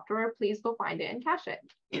in your software, please go find it and cash it.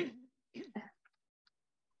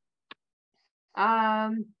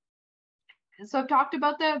 So I've talked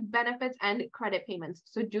about the benefits and credit payments.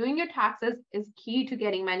 So doing your taxes is key to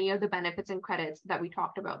getting many of the benefits and credits that we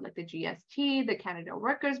talked about, like the GST, the Canada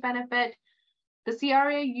Workers Benefit. The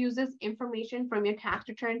CRA uses information from your tax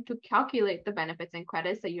return to calculate the benefits and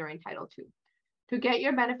credits that you're entitled to. To get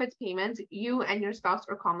your benefits payments, you and your spouse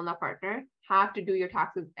or common law partner have to do your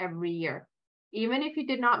taxes every year. Even if you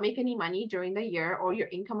did not make any money during the year or your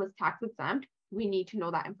income was tax exempt, we need to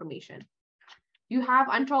know that information. You have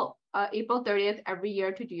until April 30th every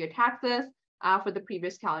year to do your taxes for the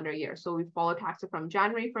previous calendar year. So we follow taxes from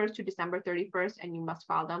January 1st to December 31st, and you must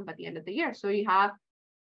file them by the end of the year. So you have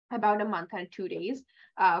about a month and 2 days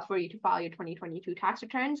for you to file your 2022 tax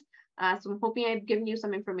returns. So I'm hoping I've given you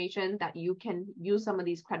some information that you can use some of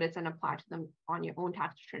these credits and apply to them on your own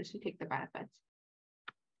tax returns to take the benefits.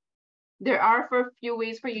 There are a few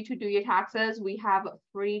ways for you to do your taxes. We have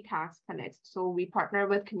free tax clinics. So we partner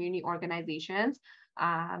with community organizations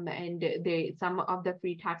and some of the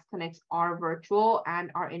free tax clinics are virtual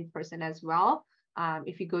and are in person as well.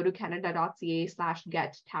 If you go to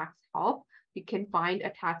canada.ca/get-tax-help, you can find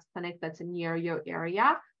a tax clinic that's near your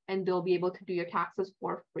area and they'll be able to do your taxes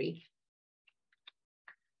for free.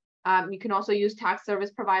 You can also use tax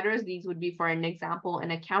service providers. These would be, for an example,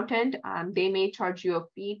 an accountant. They may charge you a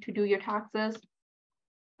fee to do your taxes.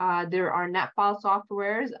 There are NetFile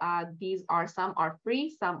softwares. Some are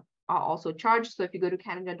free, some are also charged. So if you go to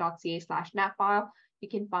canada.ca/netfile, you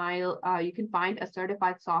can find a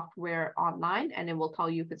certified software online and it will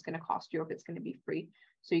tell you if it's going to cost you or if it's going to be free.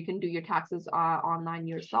 So you can do your taxes online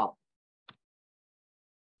yourself.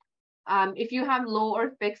 If you have low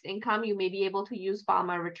or fixed income, you may be able to use File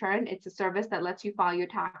My Return. It's a service that lets you file your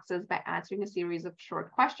taxes by answering a series of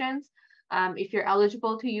short questions. If you're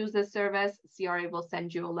eligible to use this service, CRA will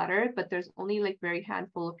send you a letter, but there's only like very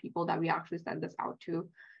handful of people that we actually send this out to.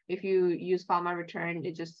 If you use File My Return,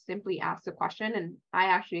 it just simply asks a question, and I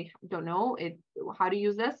actually don't know how to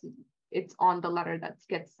use this. It's on the letter that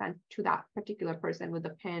gets sent to that particular person with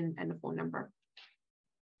a PIN and a phone number.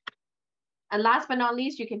 And last but not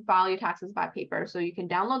least, you can file your taxes by paper. So you can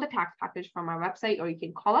download the tax package from our website, or you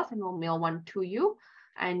can call us and we'll mail one to you.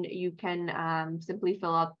 And you can simply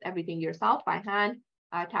fill out everything yourself by hand,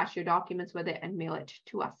 attach your documents with it and mail it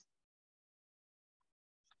to us.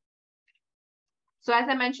 So as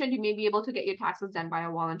I mentioned, you may be able to get your taxes done by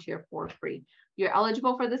a volunteer for free. You're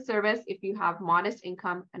eligible for this service if you have modest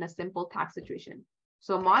income and a simple tax situation.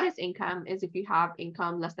 So modest income is if you have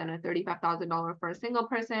income less than $35,000 for a single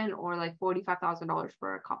person or like $45,000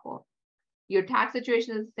 for a couple. Your tax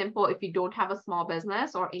situation is simple if you don't have a small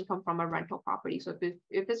business or income from a rental property. So if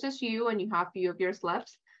it's just you and you have few of your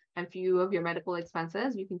slips and few of your medical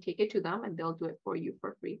expenses, you can take it to them and they'll do it for you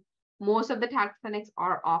for free. Most of the tax clinics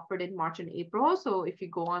are offered in March and April. So if you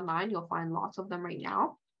go online, you'll find lots of them right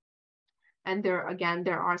now. And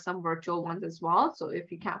there are some virtual ones as well. So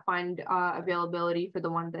if you can't find availability for the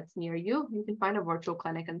one that's near you, you can find a virtual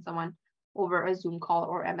clinic and someone over a Zoom call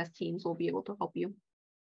or MS Teams will be able to help you.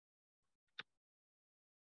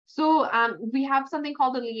 So we have something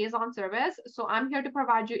called a liaison service. So I'm here to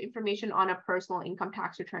provide you information on a personal income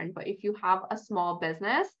tax return. But if you have a small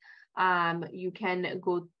business, you can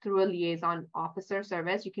go through a liaison officer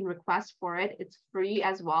service. You can request for it. It's free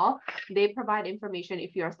as well. They provide information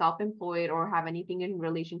if you're self-employed or have anything in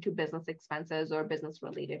relation to business expenses or business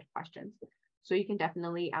related questions. So you can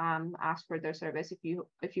definitely ask for their service if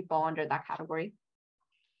you fall under that category.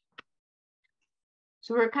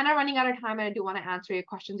 So we're kind of running out of time and I do want to answer your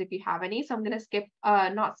questions if you have any. So I'm going to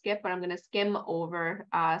I'm going to skim over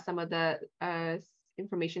some of the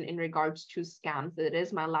information in regards to scams. It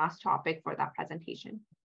is my last topic for that presentation.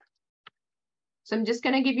 So I'm just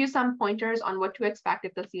going to give you some pointers on what to expect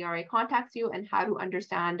if the CRA contacts you and how to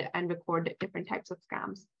understand and record different types of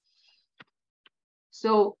scams.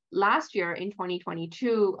 So last year in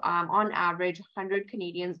 2022, on average, 100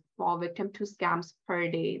 Canadians fall victim to scams per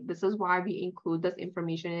day. This is why we include this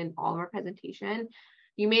information in all of our presentation.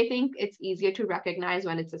 You may think it's easier to recognize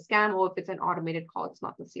when it's a scam or if it's an automated call, it's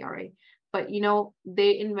not the CRA. But you know,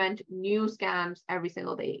 they invent new scams every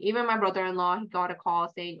single day. Even my brother-in-law, he got a call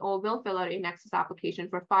saying, oh, we'll fill out a Nexus application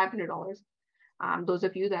for $500. Those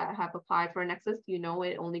of you that have applied for a Nexus, you know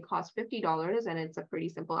it only costs $50 and it's a pretty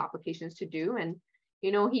simple applications to do. And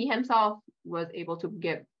you know, he himself was able to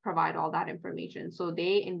provide all that information. So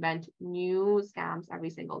they invent new scams every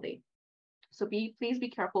single day. So please be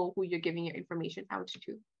careful who you're giving your information out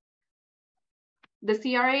to. The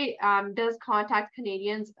CRA does contact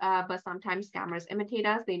Canadians, but sometimes scammers imitate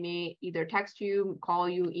us. They may either text you, call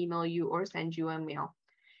you, email you, or send you a mail.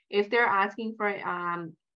 If they're asking for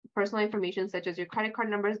personal information such as your credit card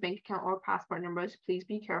numbers, bank account, or passport numbers, please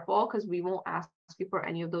be careful because we won't ask you for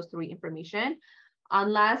any of those three information.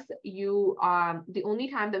 Unless you, the only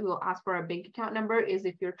time that we will ask for a bank account number is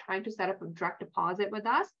if you're trying to set up a direct deposit with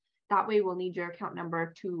us. That way we'll need your account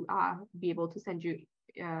number to be able to send you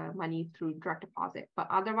money through direct deposit. But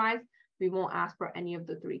otherwise, we won't ask for any of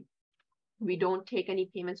the three. We don't take any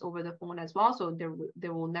payments over the phone as well. So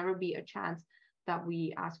there will never be a chance that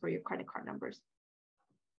we ask for your credit card numbers.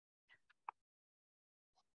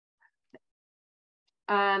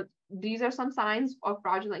 These are some signs of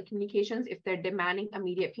fraudulent communications. If they're demanding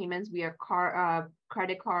immediate payments via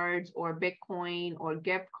credit cards or Bitcoin or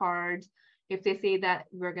gift cards, if they say that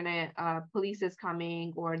we're gonna, police is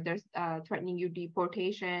coming or they're threatening you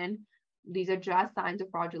deportation, these are just signs of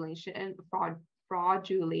fraudulation, and CRA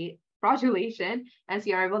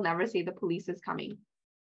will never say the police is coming.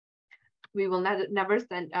 We will never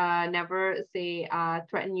say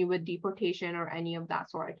threaten you with deportation or any of that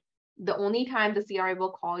sort. The only time the CRA will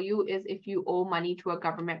call you is if you owe money to a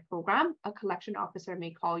government program. A collection officer may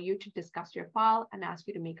call you to discuss your file and ask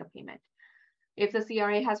you to make a payment. If the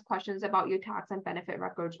CRA has questions about your tax and benefit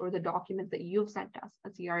records or the documents that you've sent us, a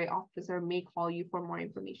CRA officer may call you for more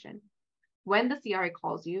information. When the CRA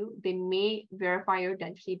calls you, they may verify your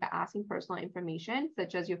identity by asking personal information,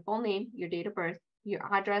 such as your full name, your date of birth, your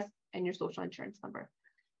address, and your social insurance number.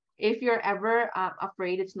 If you're ever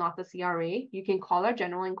afraid it's not the CRA, you can call our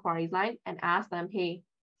general inquiries line and ask them, hey,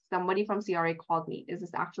 somebody from CRA called me. Is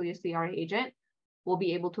this actually a CRA agent? We'll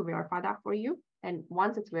be able to verify that for you. And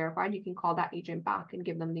once it's verified, you can call that agent back and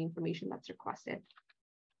give them the information that's requested.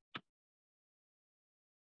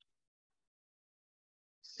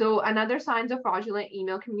 So another signs of fraudulent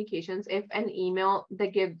email communications, if an email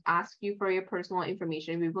that asks you for your personal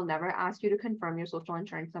information, we will never ask you to confirm your social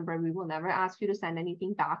insurance number. We will never ask you to send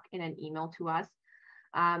anything back in an email to us.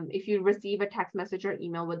 If you receive a text message or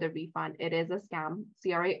email with a refund, it is a scam.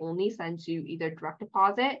 CRA only sends you either direct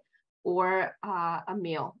deposit or a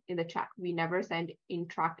mail in the check. We never send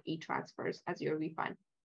in-track e-transfers as your refund.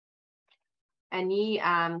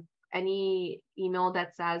 Any email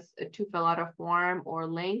that says to fill out a form or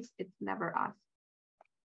links, it's never us.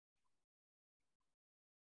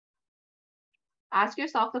 Ask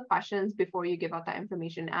yourself the questions before you give out that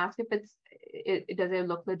information. Ask if does it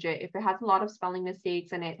look legit? If it has a lot of spelling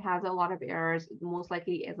mistakes and it has a lot of errors, it most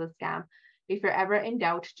likely is a scam. If you're ever in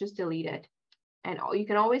doubt, just delete it. And you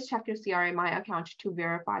can always check your CRA My account to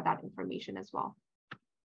verify that information as well.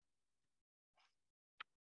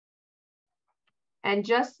 And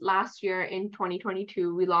just last year in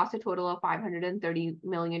 2022, we lost a total of $530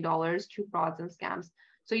 million to frauds and scams.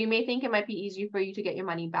 So you may think it might be easy for you to get your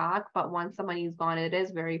money back, but once the money is gone, it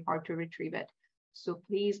is very hard to retrieve it. So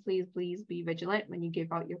please, please, please be vigilant when you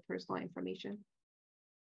give out your personal information.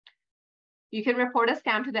 You can report a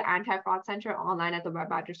scam to the Anti-Fraud Center online at the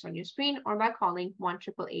web address on your screen or by calling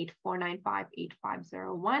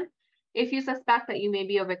 1-888-495-8501. If you suspect that you may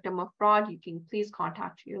be a victim of fraud, you can please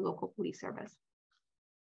contact your local police service.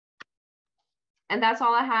 And that's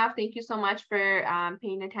all I have. Thank you so much for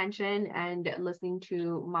paying attention and listening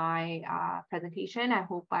to my presentation. I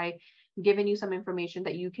hope I've given you some information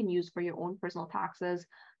that you can use for your own personal taxes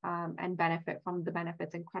and benefit from the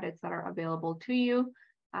benefits and credits that are available to you.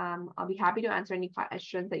 I'll be happy to answer any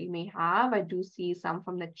questions that you may have. I do see some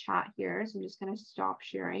from the chat here, so I'm just going to stop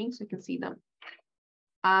sharing so you can see them.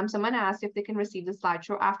 Someone asked if they can receive the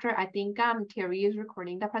slideshow after. I think Terry is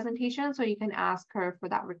recording the presentation, so you can ask her for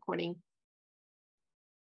that recording.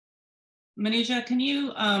 Manuja, can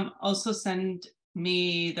you also send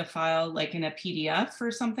me the file like in a PDF or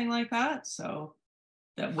something like that? So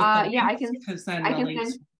that with the yeah, links, because then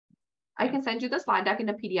I can send you the slide deck in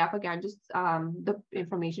a PDF again, just the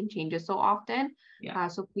information changes so often. Yeah.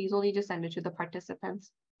 So please only just send it to the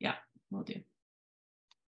participants. Yeah, will do.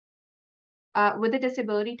 With the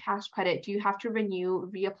disability tax credit, do you have to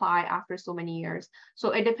reapply after so many years?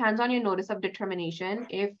 So it depends on your notice of determination.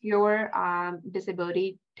 If your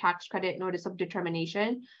disability tax credit notice of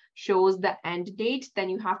determination shows the end date, then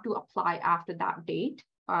you have to apply after that date.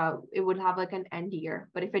 It would have like an end year,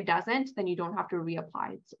 but if it doesn't, then you don't have to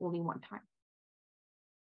reapply. It's only one time.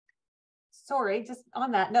 Sorry, just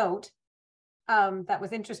on that note, that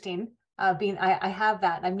was interesting. I have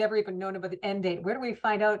that. I've never even known about the end date. Where do we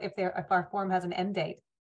find out if our form has an end date?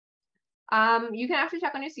 You can actually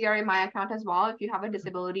check on your CRA My account as well. If you have a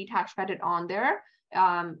disability tax credit on there,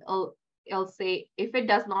 it'll say if it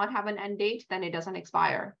does not have an end date, then it doesn't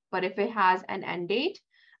expire. But if it has an end date,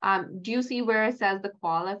 do you see where it says the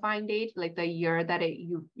qualifying date, like the year that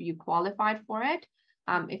you qualified for it?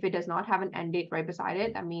 If it does not have an end date right beside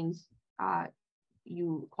it, that means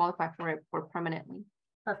you qualify for it for permanently.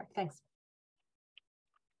 Perfect, thanks.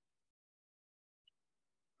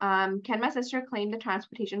 Can my sister claim the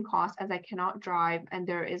transportation cost as I cannot drive and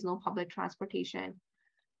there is no public transportation?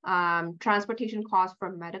 Transportation costs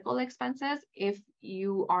for medical expenses, if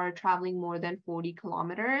you are traveling more than 40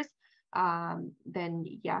 kilometers, then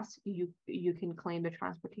yes, you can claim the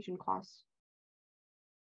transportation costs.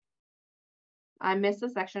 I missed the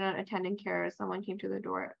section on attendant care. Someone came to the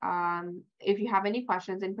door. If you have any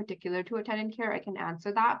questions in particular to attendant care, I can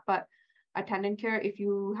answer that. But attendant care, if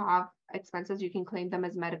you have expenses, you can claim them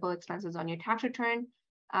as medical expenses on your tax return,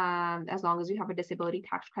 as long as you have a disability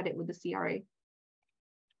tax credit with the CRA.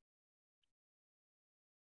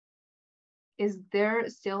 Is there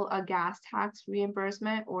still a gas tax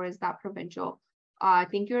reimbursement or is that provincial? I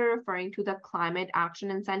think you're referring to the climate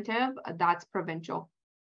action incentive. That's provincial.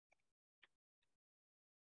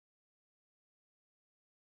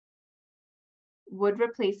 Would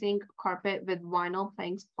replacing carpet with vinyl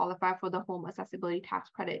planks qualify for the home accessibility tax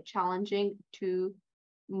credit? Challenging to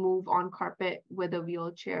move on carpet with a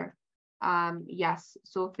wheelchair? Yes.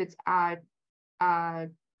 So if it's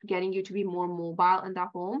getting you to be more mobile in the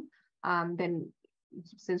home, then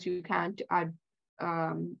since you can't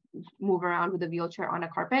move around with a wheelchair on a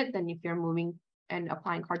carpet, then if you're moving and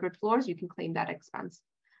applying hardwood floors, you can claim that expense.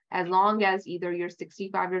 As long as either you're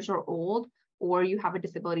 65 years or old, or you have a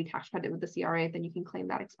disability tax credit with the CRA, then you can claim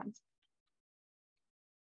that expense.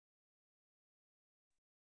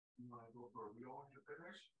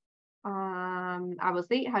 I was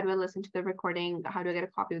late. How do I listen to the recording? How do I get a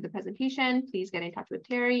copy of the presentation? Please get in touch with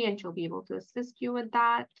Terry and she'll be able to assist you with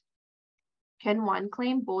that. Can one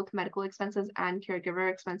claim both medical expenses and caregiver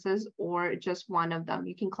expenses or just one of them?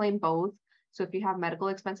 You can claim both. So if you have medical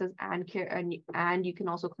expenses and you can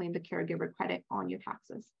also claim the caregiver credit on your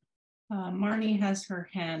taxes. Marnie has her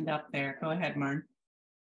hand up there. Go ahead, Marn.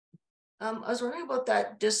 I was wondering about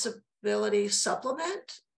that disability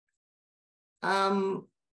supplement.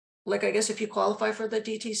 Like, I guess if you qualify for the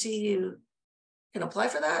DTC, you can apply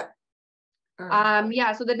for that?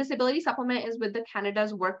 Yeah, so the disability supplement is with the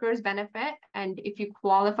Canada's Workers Benefit. And if you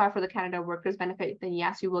qualify for the Canada Workers Benefit, then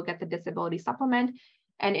yes, you will get the disability supplement.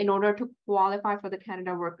 And in order to qualify for the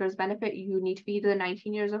Canada Workers Benefit, you need to be either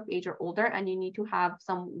 19 years of age or older, and you need to have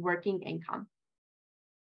some working income.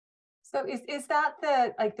 So is that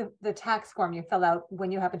the tax form you fill out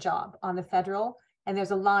when you have a job on the federal, and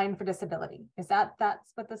there's a line for disability?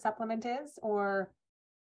 That's what the supplement is, or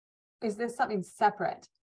is this something separate?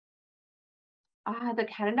 The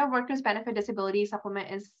Canada Workers Benefit Disability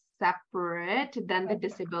Supplement is separate than the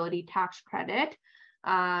disability tax credit.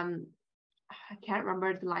 I can't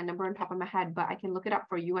remember the line number on top of my head, but I can look it up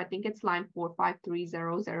for you. I think it's line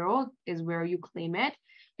 45300 is where you claim it.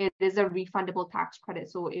 It is a refundable tax credit,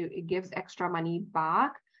 so it gives extra money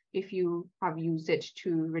back if you have used it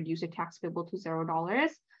to reduce your tax payable to $0.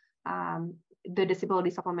 The disability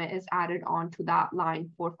supplement is added on to that line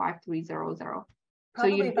 45300.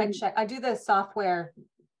 Probably so if I check, I do the software,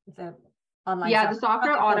 the online. Yeah, the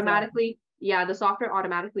software automatically. Yeah, the software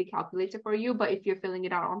automatically calculates it for you. But if you're filling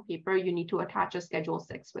it out on paper, you need to attach a Schedule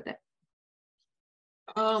 6 with it.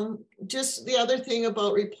 Just the other thing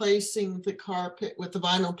about replacing the carpet with the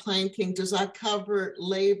vinyl planking, does that cover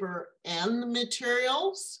labor and the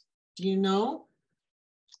materials? Do you know?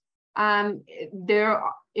 Are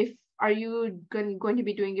you going to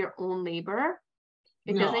be doing your own labor?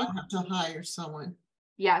 No, I have to hire someone.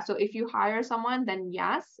 Yeah, so if you hire someone, then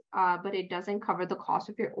yes, but it doesn't cover the cost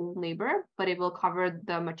of your own labor, but it will cover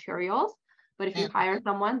the materials. But if you hire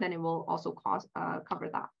someone, then it will also cover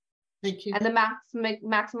that. Thank you. And the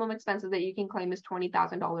maximum expenses that you can claim is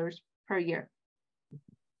 $20,000 per year.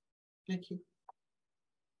 Thank you.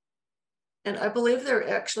 And I believe there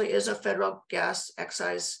actually is a federal gas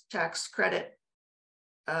excise tax credit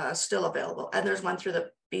still available. And there's one through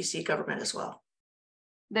the BC government as well.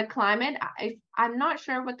 The climate, I'm not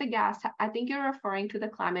sure what the gas, I think you're referring to the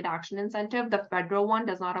climate action incentive. The federal one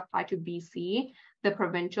does not apply to BC. The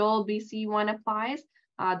provincial BC one applies.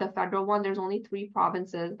 The federal one, there's only 3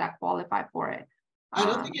 provinces that qualify for it. I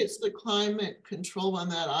don't think it's the climate control one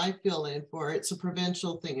that I fill in for. It's a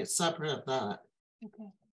provincial thing. It's separate of that.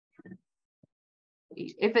 Okay.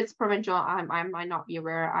 If it's provincial, I might not be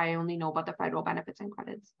aware. I only know about the federal benefits and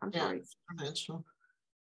credits. I'm sorry. It's provincial.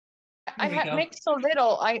 I make so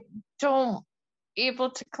little, I don't able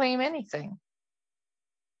to claim anything.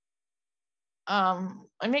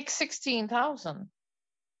 I make 16,000.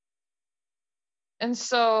 And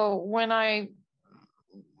so when my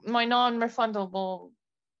non-refundable,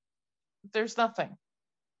 there's nothing.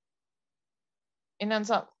 It ends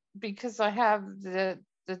up because I have the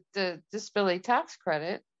disability tax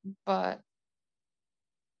credit, but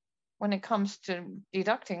when it comes to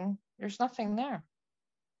deducting, there's nothing there.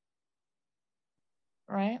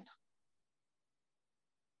 Right?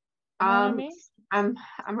 You know what I mean? I'm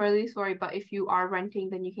really sorry, but if you are renting,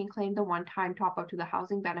 then you can claim the one-time top up to the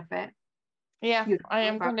housing benefit. Yeah, I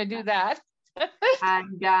am going to do that.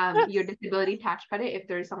 And your disability tax credit, if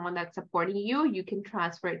there's someone that's supporting you, you can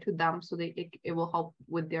transfer it to them so that it will help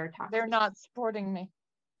with their taxes. They're not supporting me.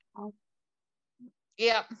 Oh.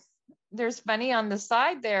 Yeah, there's money on the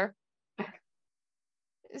side there.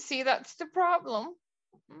 See, that's the problem.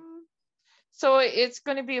 So it's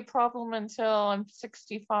going to be a problem until I'm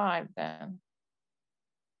 65 then,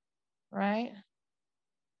 right?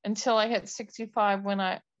 Until I hit 65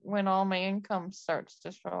 when all my income starts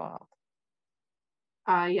to show up.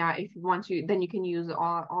 Yeah, then you can use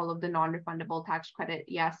all of the non-refundable tax credit.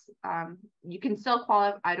 Yes, you can still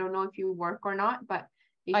qualify. I don't know if you work or not, but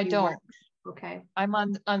if I don't. Work, okay. I'm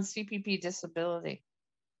on CPP disability.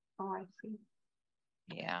 Oh, I see.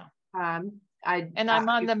 Yeah. I'm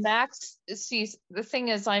on the max. See, the thing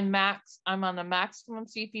is, I'm on the maximum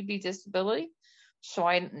CPP disability, so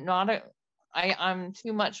I'm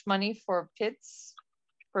too much money for PITS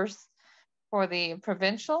for the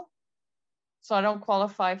provincial, so I don't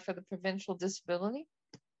qualify for the provincial disability.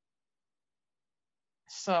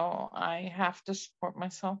 So I have to support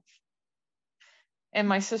myself, and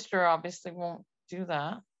my sister obviously won't do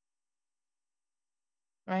that,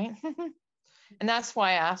 right? And that's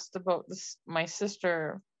why I asked about my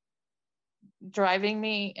sister driving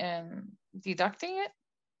me and deducting it.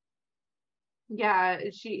 Yeah,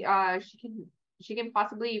 she can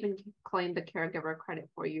possibly even claim the caregiver credit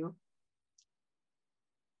for you.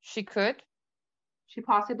 She could. She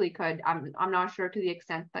possibly could. I'm not sure to the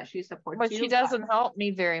extent that she supports but you. She doesn't help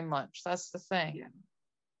me very much. That's the thing. Yeah.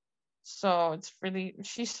 So it's really,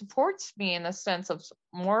 she supports me in a sense of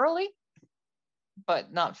morally,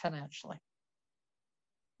 but not financially.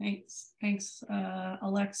 Thanks,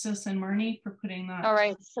 Alexis and Marnie, for putting that. All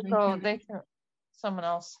right, so go. Someone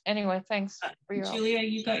else. Anyway, thanks for your Julia,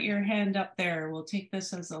 you got your hand up there. We'll take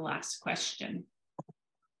this as the last question.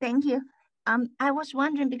 Thank you. I was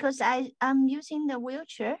wondering because I'm using the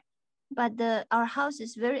wheelchair, but our house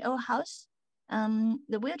is very old house.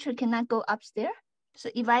 The wheelchair cannot go upstairs. So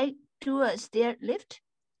if I do a stair lift,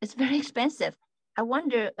 it's very expensive. I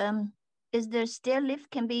wonder, is there stair lift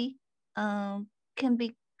can that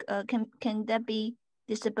be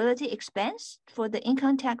disability expense for the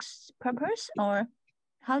income tax purpose, or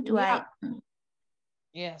how do Yeah.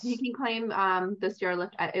 Yes. You can claim the stair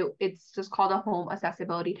lift. It's just called a home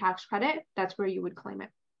accessibility tax credit. That's where you would claim it.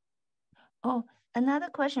 Oh, another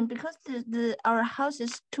question, because our house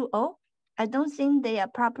is too old, I don't think they are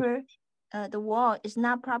proper. The wall is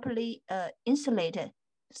not properly insulated,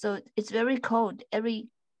 so it's very cold. Every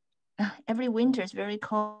winter is very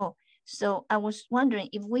cold. So I was wondering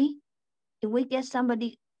if we get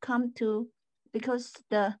somebody come to, because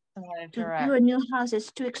to do a new house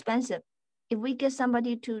is too expensive. If we get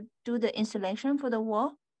somebody to do the insulation for the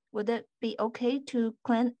wall, would it be okay to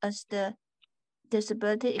claim as the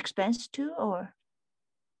disability expense too, or?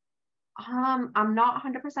 I'm not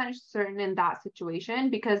 100% certain in that situation,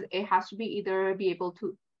 because it has to be either be able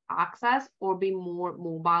to access or be more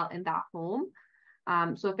mobile in that home.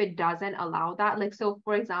 So if it doesn't allow that, like, so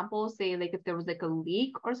for example, say like if there was like a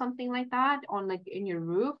leak or something like that on like in your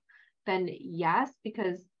roof, then yes,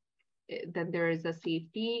 because then there is a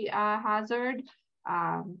safety hazard.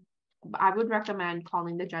 I would recommend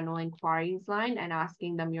calling the general inquiries line and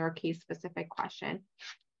asking them your case specific question.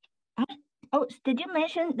 Oh, did you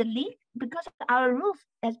mention the leak? Because our roof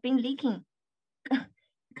has been leaking a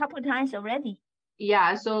couple of times already.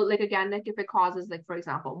 Yeah, so like again, like if it causes like, for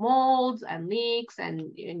example, molds and leaks, and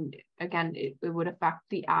again, it would affect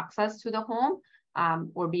the access to the home,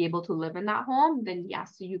 or be able to live in that home, then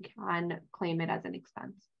yes, you can claim it as an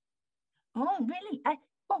expense. Oh, really? I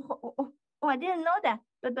didn't know that.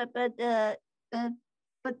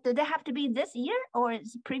 But do they have to be this year, or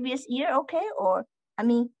is previous year okay? Or I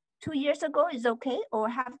mean, 2 years ago is okay, or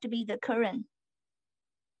have to be the current?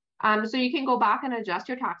 So you can go back and adjust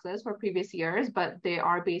your taxes for previous years, but they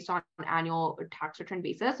are based on an annual tax return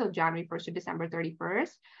basis, so January 1st to December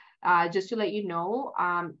 31st. Just to let you know,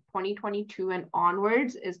 2022 and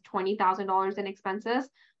onwards is $20,000 in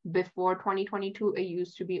expenses. Before 2022, it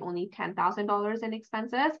used to be only $10,000 in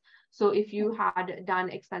expenses. So if you had done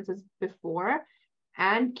expenses before,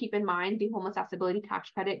 and keep in mind, the home accessibility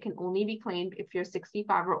tax credit can only be claimed if you're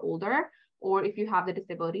 65 or older, or if you have the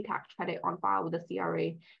disability tax credit on file with the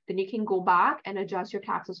CRA, then you can go back and adjust your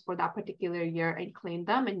taxes for that particular year and claim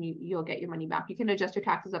them, and you'll get your money back. You can adjust your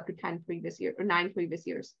taxes up to 10 previous years or 9 previous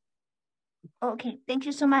years. Okay, thank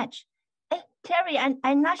you so much. Hey, Terry,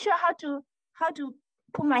 I'm not sure how to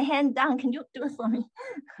put my hand down. Can you do it for me?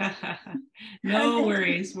 No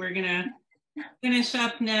worries. We're gonna finish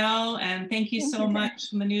up now, and thank you so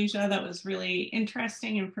much, Manuja. That was really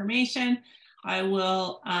interesting information. I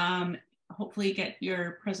will hopefully get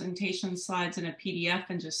your presentation slides in a PDF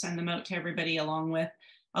and just send them out to everybody along with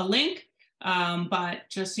a link. But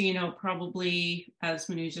just so you know, probably, as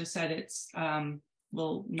Manuja said, it's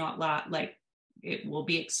will not it will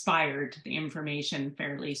be expired, the information,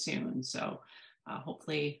 fairly soon. So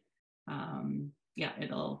hopefully, yeah,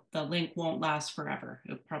 the link won't last forever.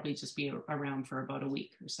 It'll probably just be around for about a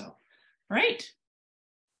week or so. All right.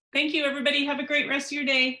 Thank you, everybody. Have a great rest of your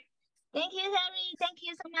day. Thank you, Terry. Thank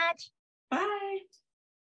you so much. Bye.